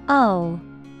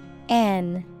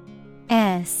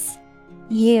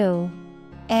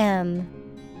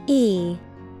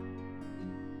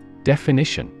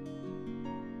 Definition: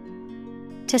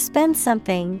 to spend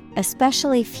something,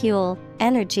 especially fuel,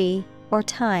 energy, or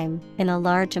time, in a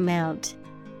large amount.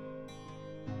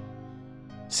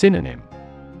 Synonym: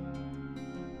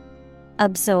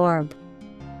 absorb,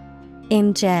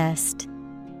 ingest,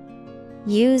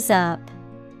 use up.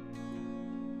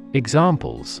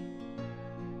 Examples: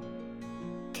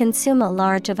 consume a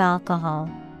large of alcohol,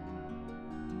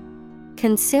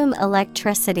 consume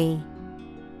electricity.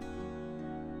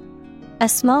 A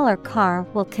smaller car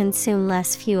will consume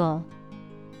less fuel.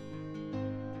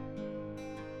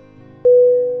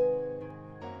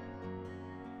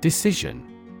 Decision.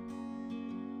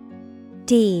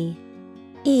 D-E-C-I-S-I-O-N.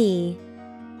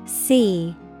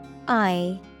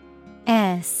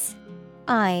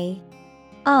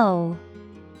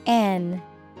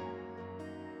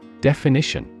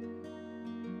 Definition.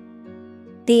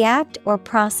 The act or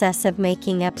process of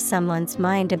making up someone's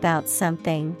mind about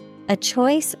something, a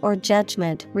choice or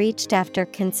judgment reached after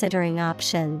considering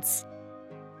options.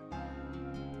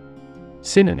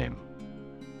 Synonym.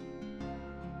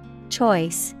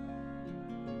 Choice,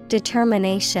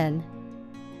 determination,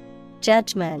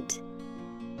 judgment.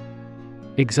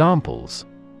 Examples.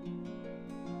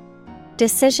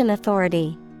 Decision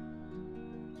authority.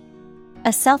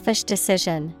 A selfish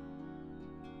decision.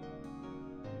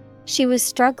 She was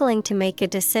struggling to make a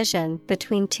decision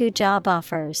between two job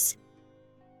offers.